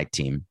with my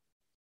team,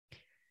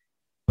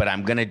 but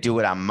I'm going to do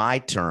it on my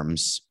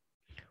terms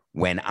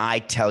when I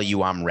tell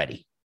you I'm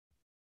ready,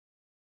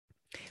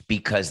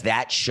 because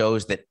that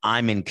shows that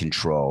I'm in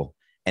control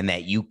and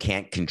that you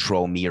can't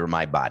control me or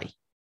my body.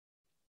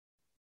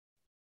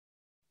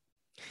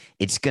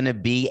 It's going to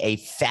be a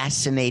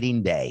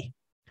fascinating day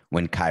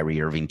when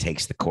Kyrie Irving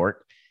takes the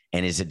court,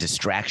 and is a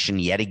distraction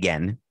yet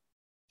again,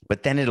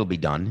 but then it'll be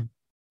done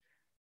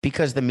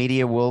because the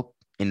media will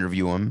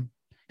interview him.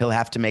 He'll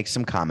have to make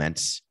some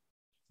comments,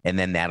 and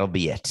then that'll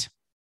be it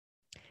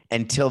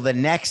until the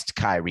next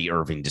Kyrie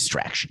Irving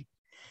distraction.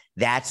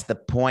 That's the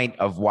point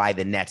of why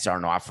the Nets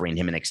aren't offering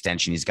him an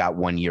extension. He's got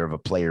 1 year of a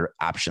player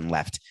option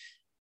left.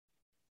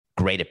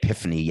 Great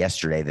epiphany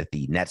yesterday that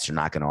the Nets are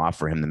not going to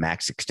offer him the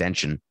max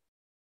extension.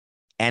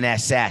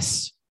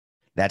 NSS,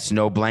 that's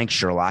no blank,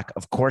 Sherlock.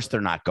 Of course they're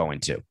not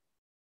going to.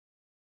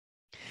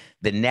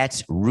 The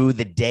Nets rue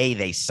the day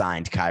they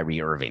signed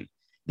Kyrie Irving.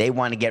 They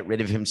want to get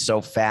rid of him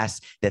so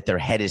fast that their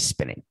head is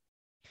spinning.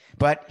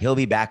 But he'll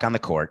be back on the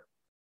court.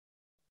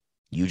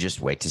 You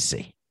just wait to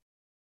see.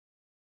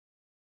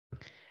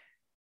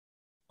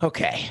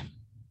 Okay.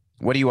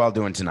 What are you all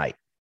doing tonight?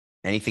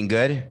 Anything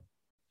good?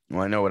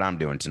 Well, I know what I'm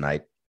doing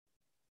tonight.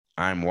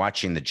 I'm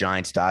watching the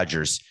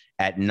Giants-Dodgers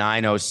at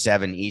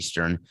 9:07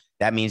 Eastern.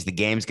 That means the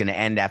game's going to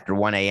end after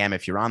 1 a.m.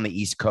 If you're on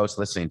the East Coast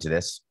listening to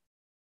this,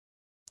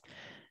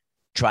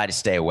 try to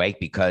stay awake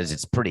because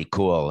it's pretty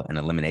cool, an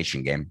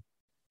elimination game.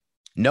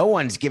 No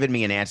one's given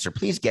me an answer.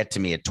 Please get to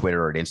me at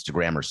Twitter or at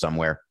Instagram or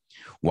somewhere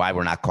why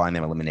we're not calling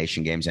them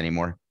elimination games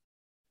anymore.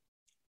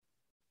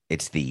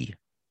 It's the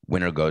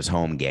winner goes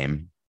home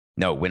game.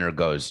 No,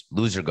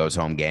 loser goes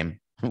home game.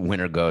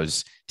 Winner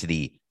goes to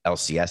the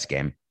LCS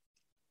game.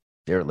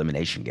 They're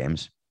elimination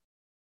games.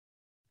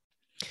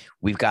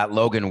 We've got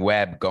Logan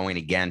Webb going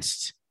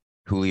against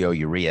Julio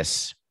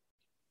Urias.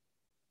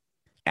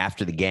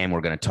 After the game,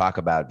 we're going to talk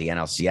about the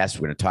NLCS.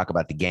 We're going to talk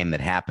about the game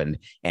that happened,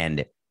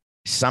 and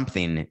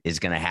something is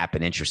going to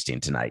happen interesting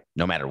tonight,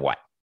 no matter what.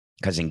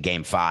 Because in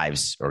game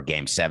 5s or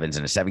game 7s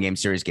in a 7-game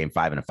series, game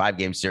 5 in a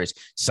 5-game series,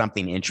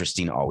 something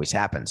interesting always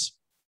happens.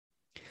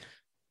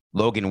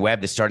 Logan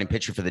Webb, the starting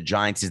pitcher for the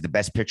Giants, is the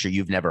best pitcher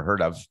you've never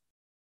heard of.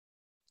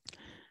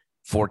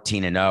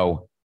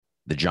 14-0,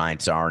 the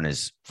Giants are in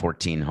his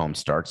 14 home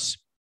starts.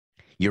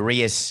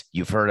 Urias,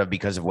 you've heard of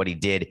because of what he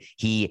did.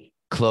 He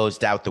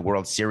closed out the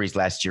World Series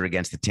last year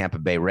against the Tampa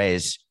Bay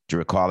Rays. Do you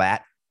recall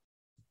that?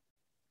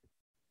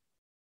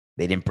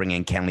 They didn't bring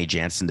in Kenley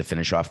Jansen to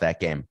finish off that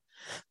game.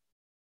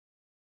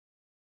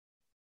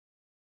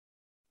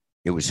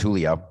 It was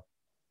Julio.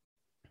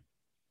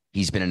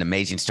 He's been an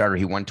amazing starter.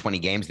 He won 20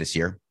 games this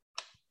year.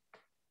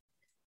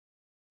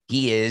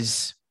 He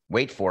is,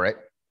 wait for it,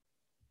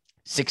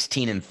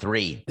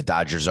 16-3. The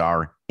Dodgers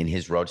are in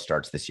his road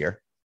starts this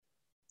year.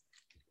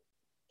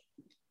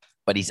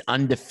 But he's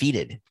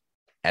undefeated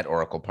at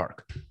Oracle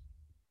Park.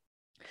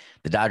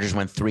 The Dodgers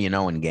went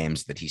 3-0 in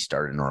games that he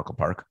started in Oracle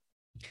Park.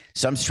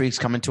 Some streaks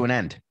coming to an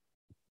end.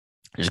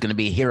 There's going to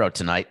be a hero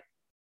tonight.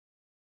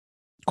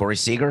 Corey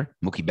Seager,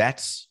 Mookie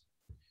Betts,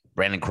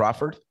 Brandon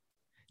Crawford,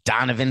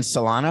 Donovan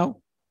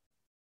Solano.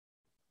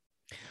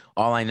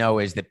 All I know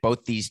is that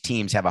both these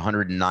teams have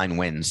 109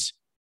 wins.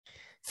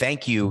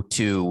 Thank you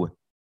to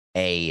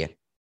a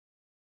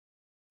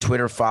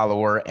Twitter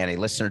follower and a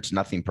listener to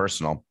Nothing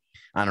Personal.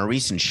 On a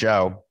recent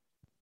show,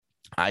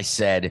 I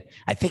said,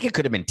 I think it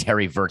could have been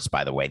Terry Virts,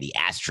 by the way, the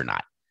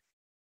astronaut,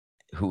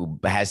 who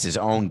has his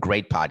own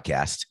great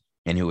podcast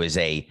and who is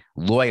a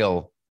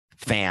loyal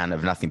fan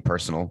of Nothing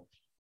Personal,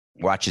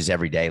 watches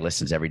every day,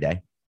 listens every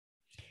day.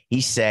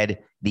 He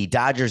said the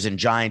Dodgers and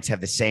Giants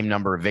have the same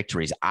number of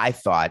victories. I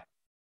thought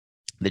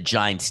the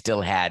Giants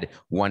still had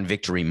one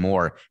victory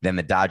more than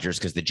the Dodgers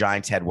because the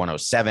Giants had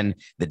 107.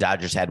 The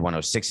Dodgers had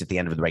 106 at the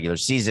end of the regular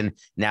season.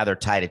 Now they're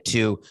tied at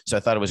 2. So I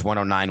thought it was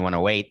 109,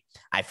 108.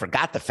 I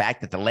forgot the fact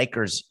that the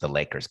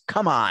Lakers,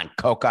 come on,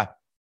 Coca,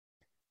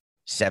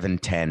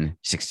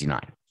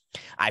 7-10-69.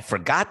 I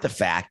forgot the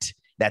fact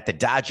that the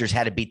Dodgers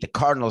had to beat the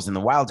Cardinals in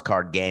the wild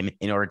card game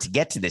in order to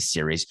get to this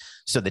series.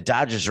 So the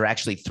Dodgers are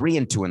actually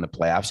 3-2 in the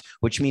playoffs,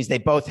 which means they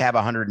both have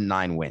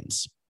 109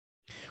 wins,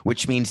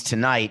 which means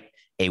tonight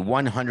a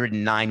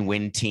 109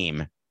 win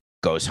team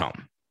goes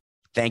home.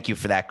 Thank you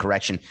for that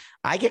correction.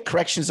 I get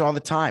corrections all the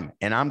time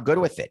and I'm good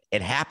with it.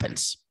 It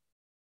happens.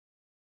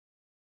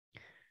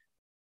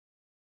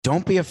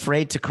 Don't be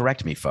afraid to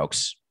correct me,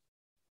 folks.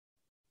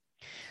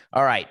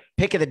 All right.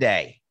 Pick of the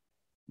day.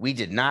 We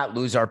did not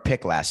lose our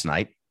pick last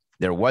night.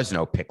 There was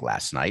no pick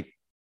last night.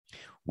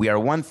 We are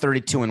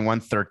 132 and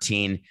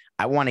 113.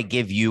 I want to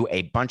give you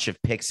a bunch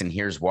of picks, and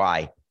here's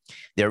why.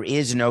 There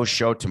is no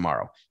show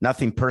tomorrow.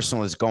 Nothing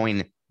Personal is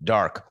going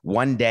dark.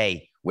 1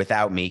 day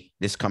without me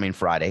this coming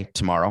Friday,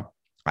 tomorrow,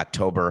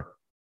 October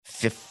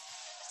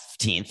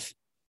 15th.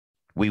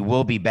 We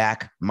will be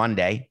back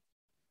Monday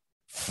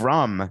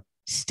from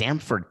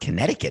Stamford,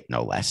 Connecticut,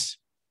 no less.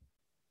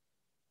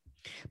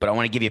 But I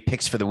want to give you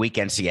picks for the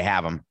weekend so you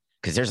have them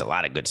because there's a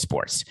lot of good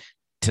sports.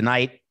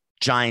 Tonight,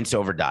 Giants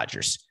over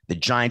Dodgers. The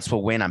Giants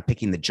will win. I'm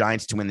picking the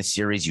Giants to win the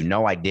series. You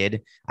know I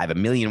did. I have a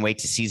million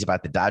ways to seize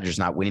about the Dodgers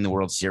not winning the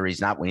World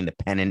Series, not winning the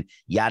pennant,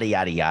 yada,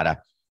 yada,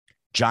 yada.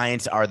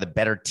 Giants are the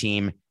better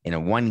team. In a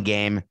one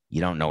game, you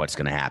don't know what's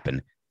going to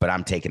happen, but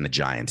I'm taking the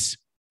Giants.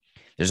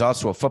 There's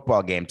also a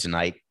football game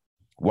tonight.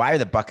 Why are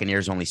the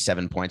Buccaneers only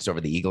 7 points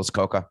over the Eagles,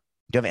 Coca?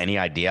 Do you have any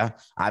idea?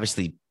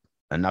 Obviously,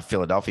 enough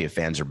Philadelphia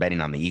fans are betting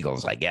on the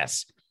Eagles, I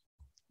guess.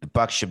 The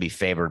Bucs should be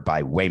favored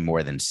by way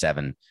more than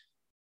 7.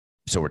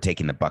 So we're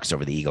taking the Bucs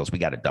over the Eagles. We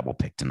got a double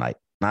pick tonight.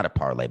 Not a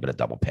parlay, but a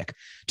double pick.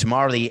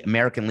 Tomorrow, the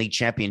American League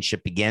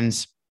Championship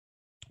begins.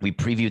 We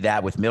previewed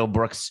that with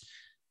Middlebrooks.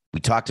 We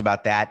talked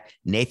about that.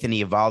 Nathan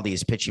Eovaldi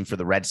is pitching for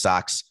the Red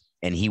Sox,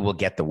 and he will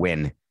get the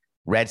win.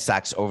 Red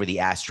Sox over the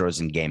Astros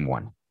in game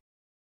 1.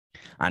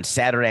 On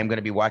Saturday, I'm going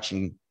to be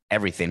watching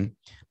everything,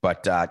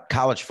 but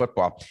college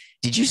football.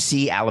 Did you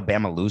see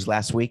Alabama lose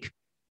last week?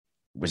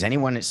 Was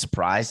anyone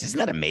surprised? Isn't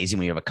that amazing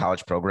when you have a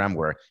college program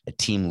where a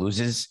team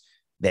loses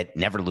that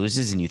never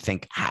loses, and you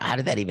think, how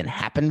did that even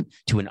happen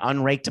to an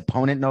unranked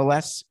opponent, no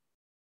less?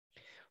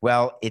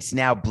 Well, it's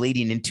now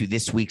bleeding into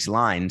this week's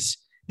lines.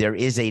 There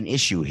is an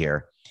issue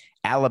here.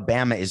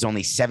 Alabama is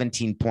only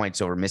 17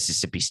 points over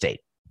Mississippi State.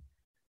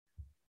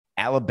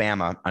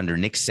 Alabama, under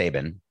Nick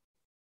Saban,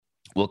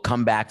 will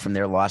come back from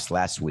their loss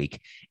last week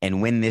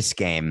and win this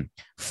game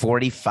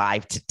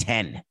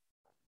 45-10.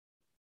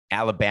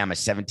 Alabama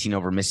 17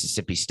 over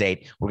Mississippi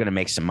State. We're going to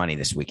make some money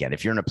this weekend.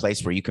 If you're in a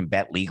place where you can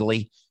bet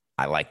legally,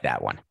 I like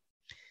that one.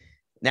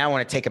 Now I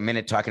want to take a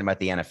minute talking about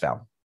the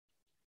NFL.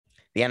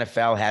 The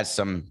NFL has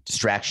some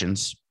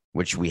distractions,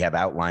 which we have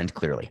outlined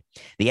clearly.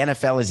 The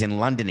NFL is in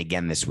London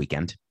again this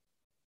weekend.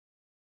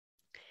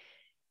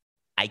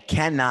 I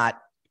cannot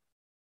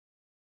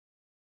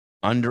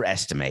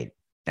underestimate.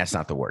 That's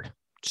not the word.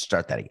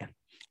 Start that again.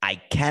 I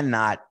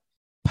cannot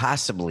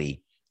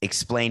possibly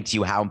explain to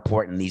you how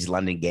important these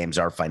London games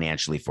are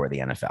financially for the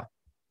NFL.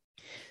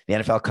 The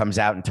NFL comes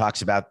out and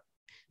talks about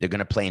they're going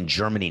to play in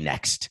Germany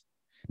next,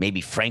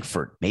 maybe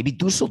Frankfurt, maybe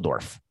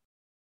Dusseldorf.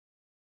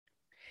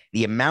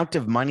 The amount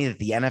of money that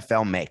the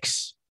NFL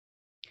makes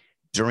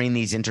during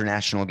these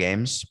international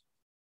games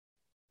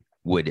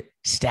would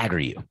stagger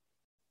you.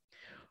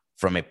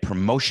 From a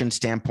promotion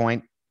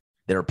standpoint,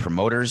 there are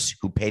promoters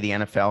who pay the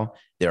NFL.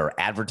 There are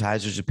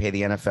advertisers who pay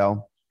the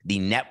NFL. The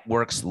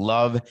networks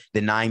love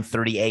the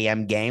 9:30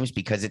 a.m. games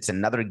because it's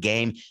another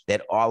game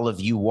that all of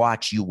you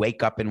watch. You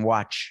wake up and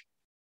watch.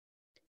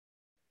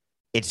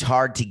 It's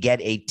hard to get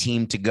a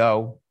team to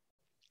go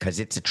because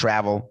it's a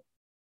travel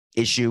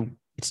issue.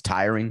 It's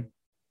tiring.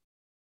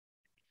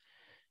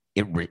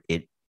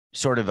 It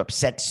sort of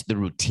upsets the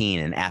routine,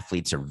 and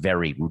athletes are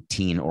very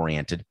routine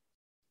oriented.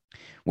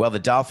 Well, the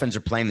Dolphins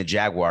are playing the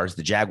Jaguars.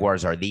 The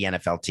Jaguars are the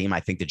NFL team. I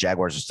think the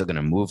Jaguars are still going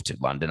to move to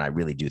London. I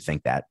really do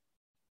think that.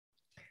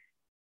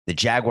 The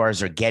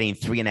Jaguars are getting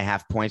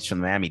 3.5 points from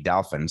the Miami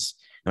Dolphins.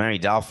 The Miami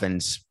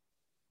Dolphins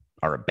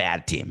are a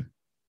bad team,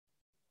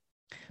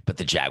 but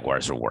the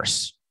Jaguars are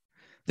worse.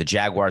 The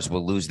Jaguars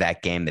will lose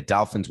that game. The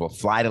Dolphins will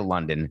fly to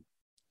London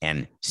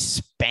and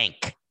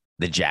spank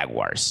the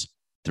Jaguars.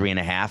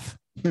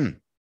 3.5.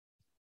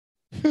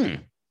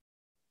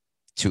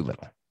 Too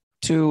little.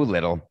 Too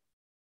little.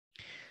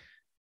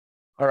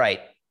 All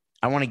right.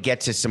 I want to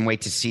get to some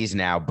wait to sees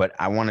now, but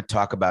I want to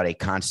talk about a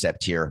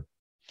concept here.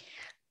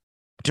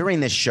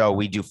 During this show,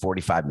 we do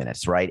 45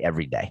 minutes, right?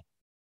 Every day.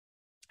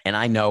 And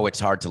I know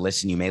it's hard to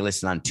listen. You may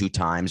listen on 2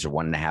 times or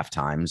 1.5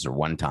 times or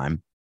 1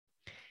 time.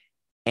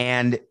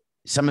 And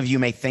some of you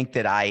may think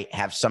that I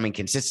have some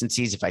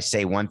inconsistencies. If I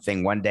say one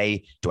thing one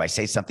day, do I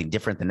say something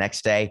different the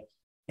next day?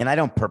 And I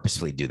don't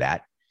purposefully do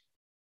that.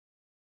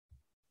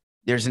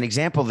 There's an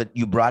example that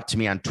you brought to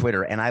me on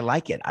Twitter, and I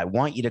like it. I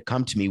want you to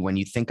come to me when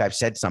you think I've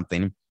said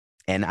something,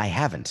 and I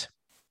haven't.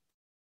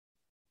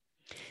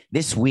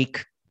 This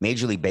week,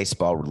 Major League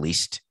Baseball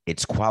released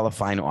its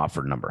qualifying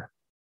offer number.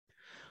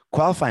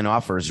 Qualifying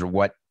offers are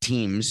what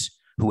teams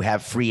who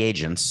have free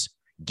agents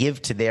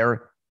give to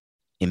their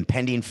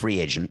impending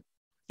free agent.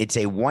 It's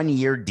a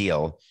 1-year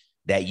deal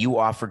that you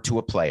offer to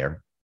a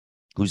player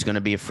who's going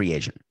to be a free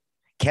agent.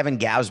 Kevin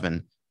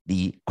Gausman,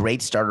 the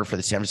great starter for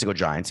the San Francisco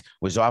Giants,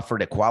 was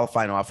offered a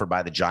qualifying offer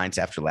by the Giants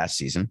after last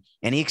season,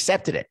 and he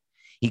accepted it.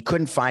 He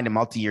couldn't find a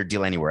multi-year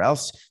deal anywhere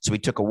else, so he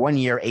took a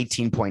 1-year,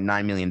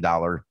 $18.9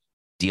 million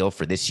deal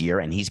for this year,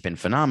 and he's been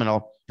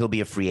phenomenal. He'll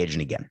be a free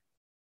agent again.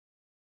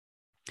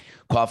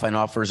 Qualifying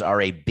offers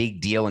are a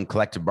big deal in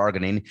collective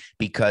bargaining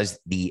because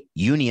the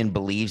union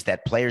believes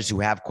that players who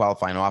have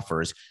qualifying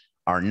offers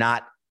are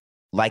not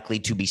likely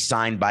to be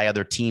signed by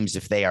other teams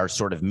if they are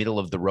sort of middle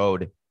of the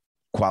road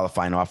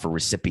qualifying offer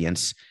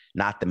recipients,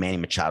 not the Manny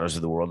Machados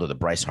of the world or the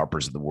Bryce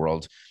Harpers of the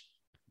world,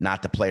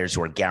 not the players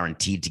who are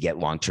guaranteed to get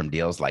long-term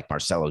deals like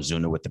Marcell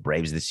Ozuna with the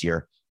Braves this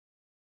year.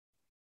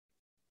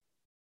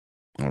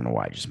 I don't know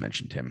why I just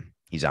mentioned him.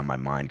 He's on my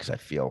mind because I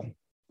feel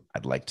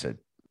I'd like to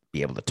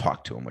be able to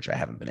talk to him, which I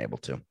haven't been able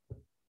to.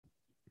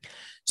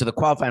 So the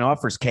qualifying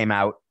offers came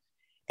out,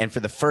 and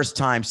for the first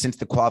time since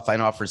the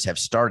qualifying offers have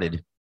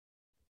started,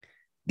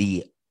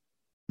 the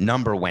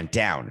number went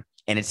down.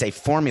 And it's a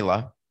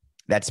formula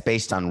that's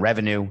based on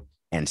revenue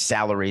and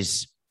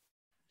salaries.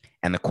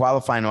 And the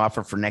qualifying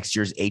offer for next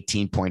year is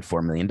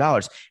 $18.4 million.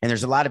 And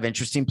there's a lot of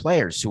interesting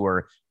players who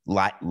are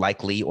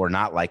likely or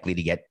not likely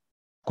to get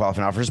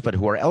qualifying offers, but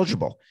who are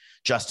eligible.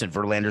 Justin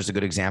Verlander is a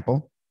good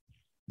example.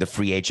 The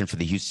free agent for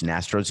the Houston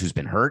Astros who's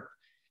been hurt.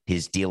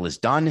 His deal is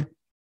done.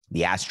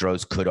 The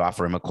Astros could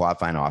offer him a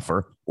qualifying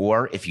offer.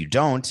 Or if you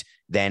don't,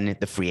 then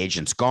the free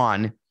agent's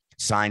gone.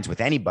 signs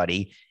with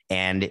anybody,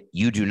 and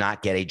you do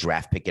not get a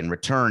draft pick in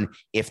return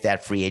if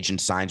that free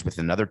agent signs with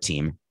another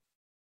team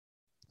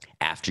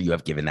after you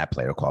have given that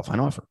player a qualifying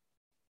offer.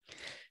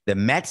 The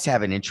Mets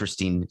have an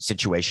interesting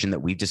situation that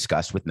we've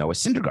discussed with Noah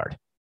Syndergaard.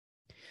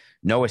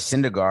 Noah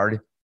Syndergaard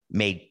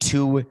made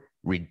 2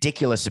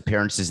 ridiculous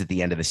appearances at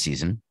the end of the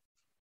season.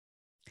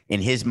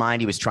 In his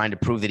mind, he was trying to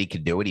prove that he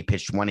could do it. He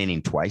pitched 1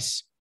 inning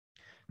twice.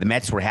 The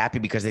Mets were happy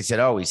because they said,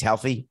 oh, he's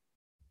healthy.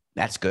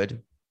 That's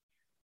good.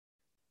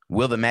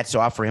 Will the Mets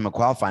offer him a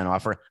qualifying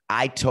offer?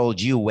 I told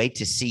you, wait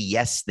to see.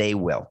 Yes, they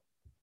will.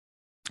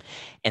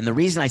 And the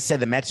reason I said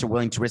the Mets are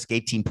willing to risk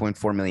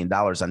 $18.4 million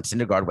on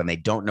Syndergaard when they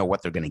don't know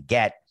what they're going to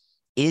get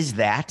is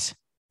that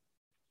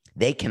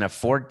they can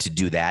afford to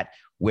do that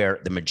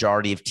where the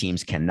majority of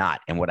teams cannot.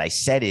 And what I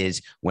said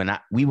is when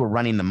we were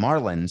running the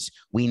Marlins,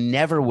 we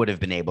never would have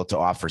been able to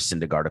offer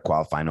Syndergaard a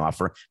qualifying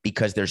offer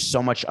because there's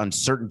so much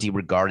uncertainty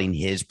regarding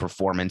his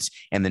performance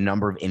and the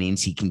number of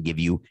innings he can give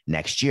you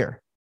next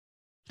year.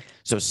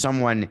 So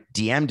someone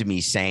DM'd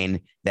me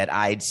saying that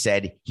I'd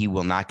said he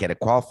will not get a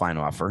qualifying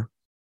offer.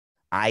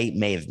 I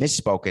may have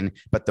misspoken,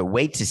 but the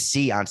wait to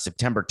see on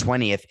September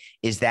 20th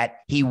is that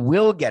he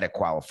will get a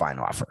qualifying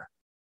offer.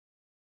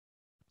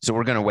 So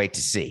we're going to wait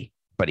to see,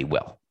 but he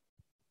will.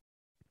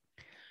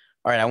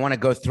 All right, I want to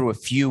go through a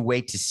few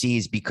wait to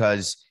sees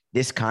because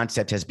this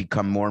concept has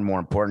become more and more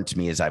important to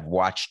me as I've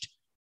watched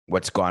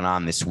what's gone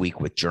on this week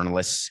with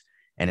journalists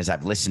and as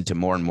I've listened to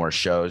more and more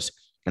shows.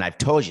 And I've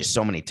told you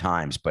so many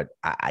times, but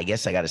I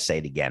guess I got to say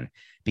it again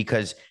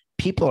because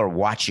people are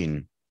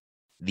watching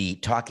the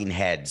talking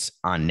heads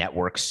on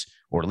networks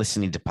or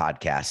listening to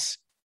podcasts,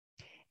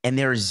 and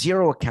there is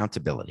zero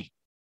accountability.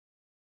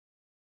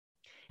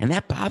 And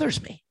that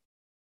bothers me.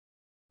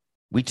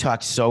 We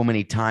talked so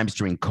many times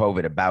during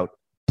COVID about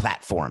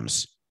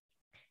platforms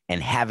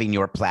and having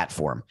your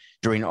platform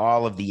during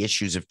all of the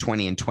issues of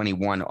 20 and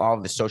 21, all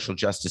of the social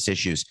justice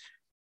issues,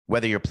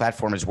 whether your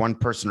platform is 1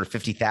 person or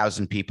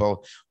 50,000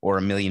 people or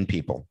 1 million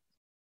people.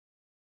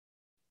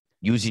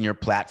 Using your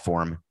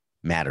platform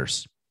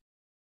matters.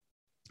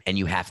 And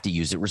you have to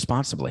use it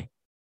responsibly.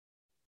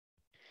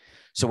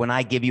 So when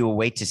I give you a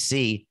wait to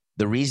see,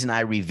 the reason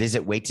I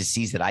revisit wait to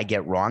sees that I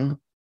get wrong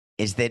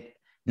is that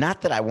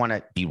not that I want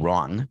to be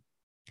wrong,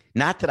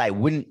 not that I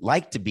wouldn't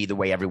like to be the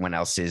way everyone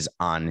else is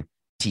on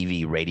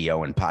TV,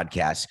 radio, and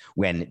podcasts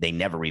when they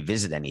never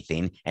revisit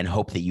anything and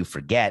hope that you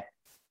forget.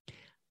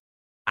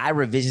 I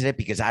revisit it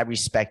because I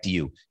respect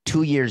you.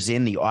 2 years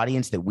in, the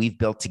audience that we've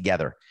built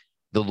together,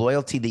 the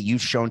loyalty that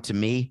you've shown to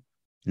me,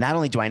 not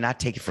only do I not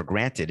take it for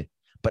granted,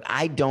 but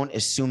I don't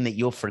assume that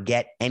you'll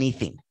forget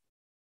anything.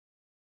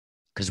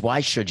 Because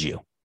why should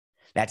you?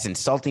 That's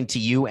insulting to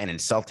you and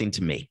insulting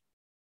to me.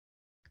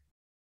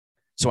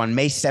 So on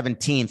May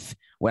 17th,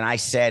 when I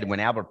said when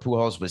Albert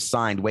Pujols was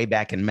signed way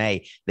back in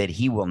May that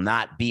he will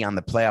not be on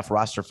the playoff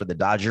roster for the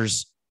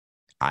Dodgers,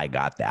 I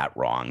got that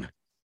wrong.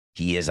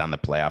 He is on the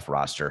playoff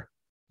roster.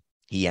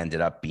 He ended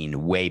up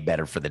being way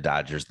better for the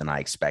Dodgers than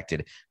I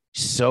expected.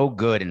 So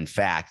good, in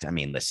fact. I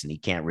mean, listen, he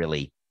can't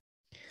really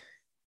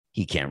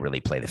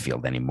play the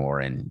field anymore,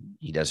 and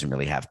he doesn't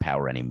really have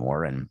power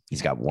anymore, and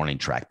he's got warning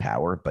track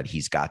power, but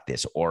he's got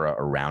this aura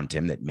around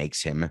him that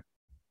makes him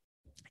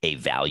a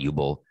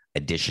valuable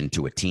addition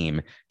to a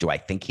team. Do I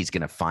think he's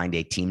going to find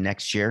a team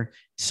next year?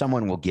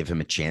 Someone will give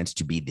him a chance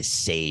to be the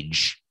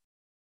sage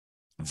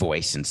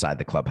voice inside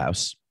the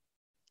clubhouse,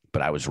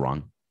 but I was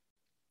wrong.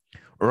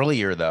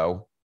 Earlier,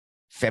 though,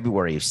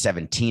 February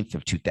 17th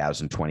of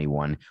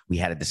 2021, we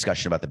had a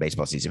discussion about the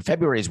baseball season.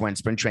 February is when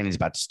spring training is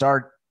about to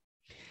start.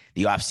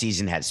 The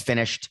offseason has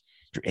finished.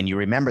 And you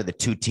remember the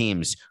 2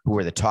 teams who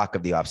were the talk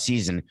of the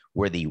offseason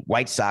were the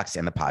White Sox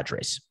and the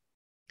Padres.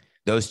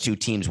 Those 2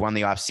 teams won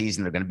the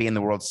offseason. They're going to be in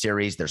the World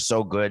Series. They're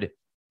so good.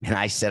 And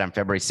I said on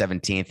February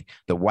 17th,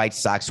 the White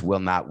Sox will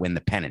not win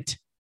the pennant.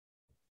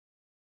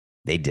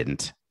 They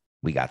didn't.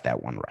 We got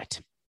that one right.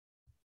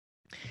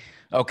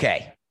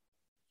 Okay.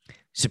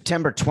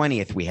 September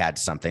 20th, we had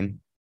something.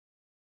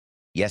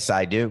 Yes,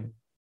 I do.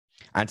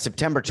 On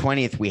September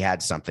 20th, we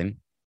had something.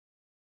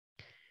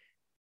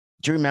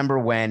 Do you remember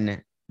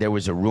when there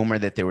was a rumor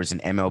that there was an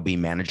MLB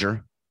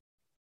manager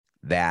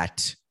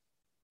that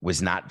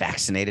was not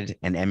vaccinated,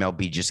 and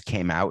MLB just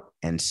came out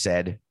and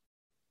said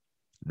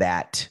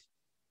that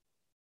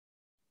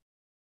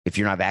if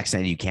you're not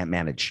vaccinated, you can't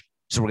manage.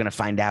 So we're going to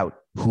find out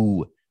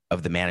who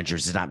of the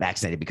managers is not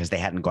vaccinated because they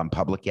hadn't gone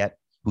public yet,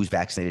 who's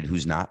vaccinated,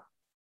 who's not.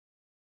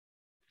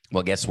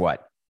 Well, guess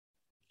what?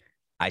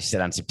 I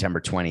said on September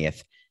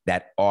 20th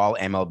that all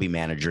MLB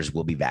managers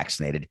will be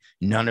vaccinated.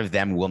 None of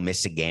them will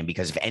miss a game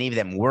because if any of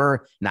them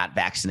were not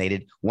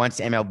vaccinated, once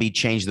MLB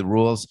changed the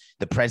rules,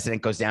 the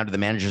president goes down to the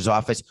manager's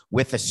office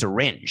with a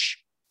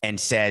syringe and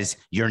says,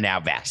 you're now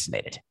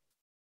vaccinated.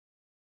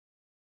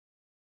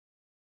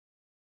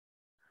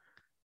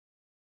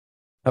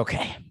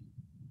 Okay.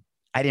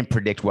 I didn't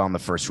predict well in the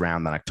first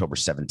round on October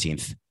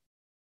 17th.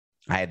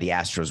 I had the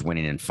Astros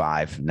winning in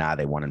 5. Nah,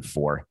 they won in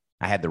 4.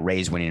 I had the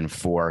Rays winning in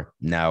 4.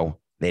 No,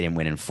 they didn't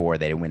win in 4.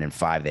 They didn't win in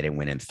 5. They didn't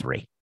win in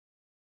 3.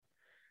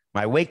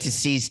 My wait to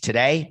sees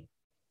today,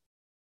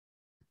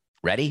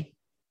 Ready?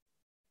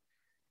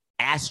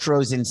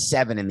 Astros in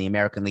 7 in the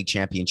American League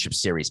Championship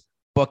Series.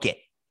 Book it.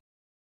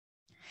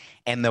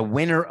 And the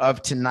winner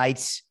of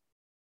tonight's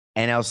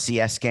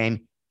NLCS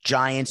game,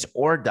 Giants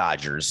or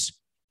Dodgers,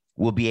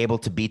 will be able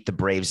to beat the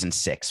Braves in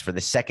 6. For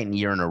the second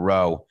year in a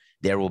row,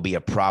 there will be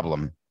a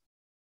problem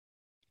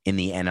in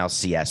the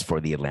NLCS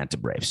for the Atlanta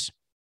Braves.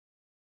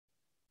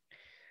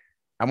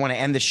 I want to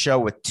end the show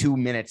with 2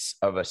 minutes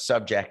of a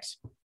subject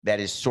that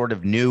is sort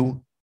of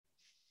new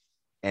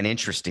and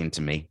interesting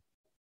to me.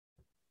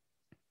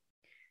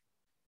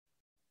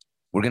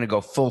 We're going to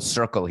go full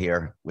circle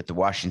here with the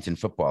Washington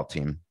football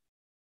team.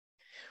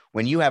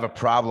 When you have a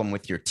problem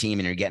with your team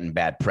and you're getting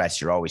bad press,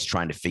 you're always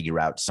trying to figure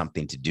out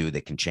something to do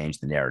that can change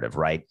the narrative,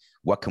 right?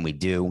 What can we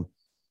do?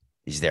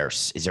 Is there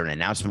an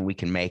announcement we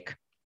can make?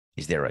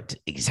 Is there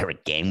a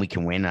game we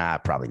can win?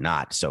 Probably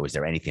not. So is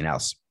there anything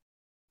else?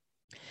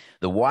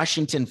 The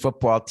Washington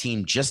football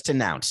team just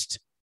announced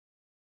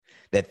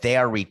that they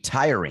are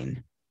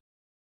retiring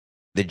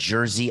the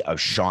jersey of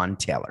Sean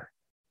Taylor.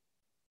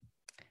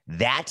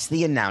 That's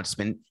the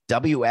announcement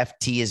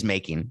WFT is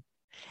making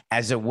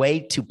as a way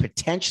to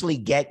potentially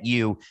get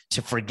you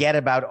to forget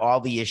about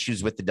all the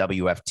issues with the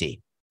WFT. Do you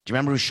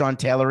remember who Sean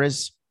Taylor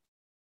is?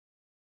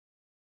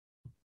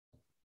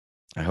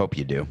 I hope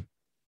you do.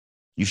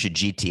 You should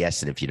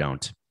GTS it if you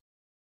don't.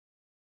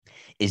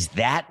 Is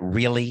that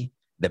really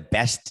the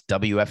best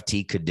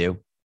WFT could do?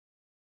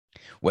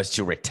 Was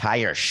to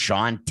retire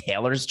Sean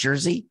Taylor's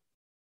jersey?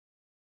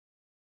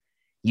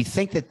 You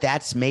think that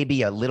that's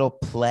maybe a little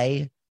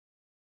play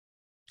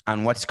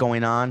on what's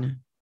going on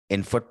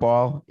in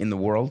football in the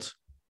world?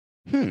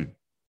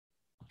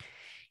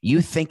 You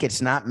think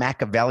it's not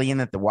Machiavellian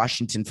that the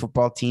Washington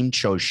football team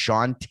chose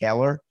Sean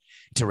Taylor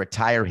to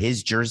retire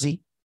his jersey?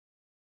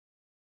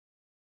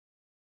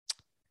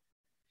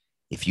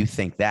 If you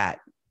think that,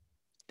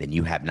 then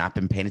you have not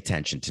been paying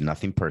attention to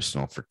Nothing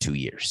Personal for 2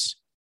 years.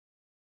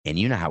 And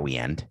you know how we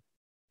end.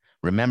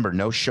 Remember,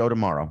 no show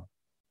tomorrow.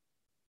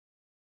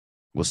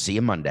 We'll see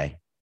you Monday.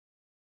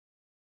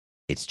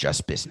 It's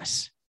just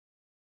business.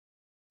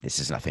 This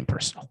is Nothing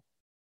Personal.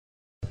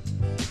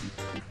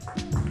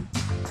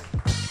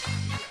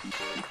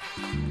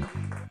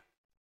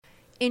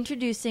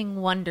 Introducing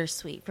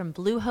Wondersuite from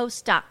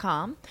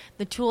Bluehost.com,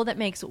 the tool that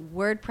makes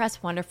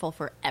WordPress wonderful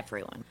for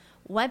everyone.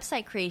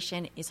 Website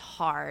creation is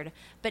hard,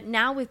 but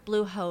now with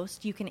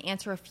Bluehost, you can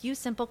answer a few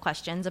simple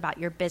questions about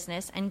your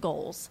business and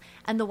goals,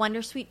 and the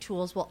Wondersuite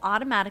tools will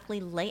automatically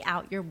lay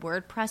out your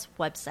WordPress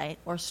website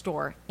or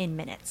store in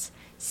minutes.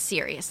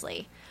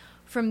 Seriously.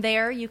 From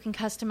there, you can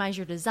customize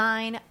your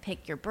design,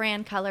 pick your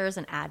brand colors,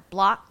 and add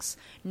blocks.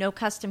 No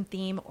custom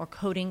theme or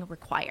coding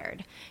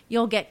required.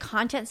 You'll get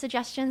content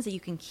suggestions that you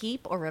can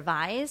keep or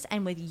revise,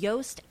 and with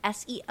Yoast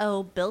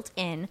SEO built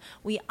in,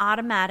 we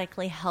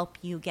automatically help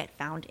you get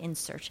found in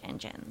search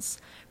engines.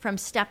 From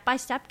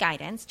step-by-step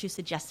guidance to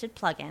suggested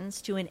plugins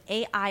to an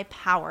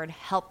AI-powered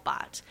help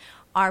bot,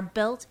 our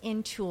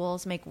built-in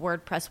tools make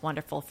WordPress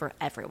wonderful for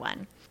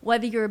everyone.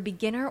 Whether you're a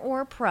beginner or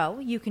a pro,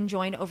 you can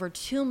join over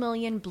 2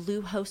 million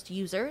Bluehost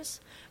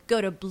users.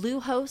 Go to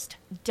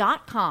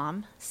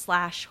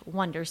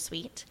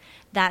bluehost.com/wondersuite.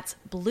 That's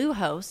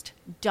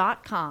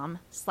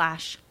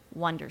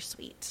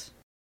bluehost.com/wondersuite.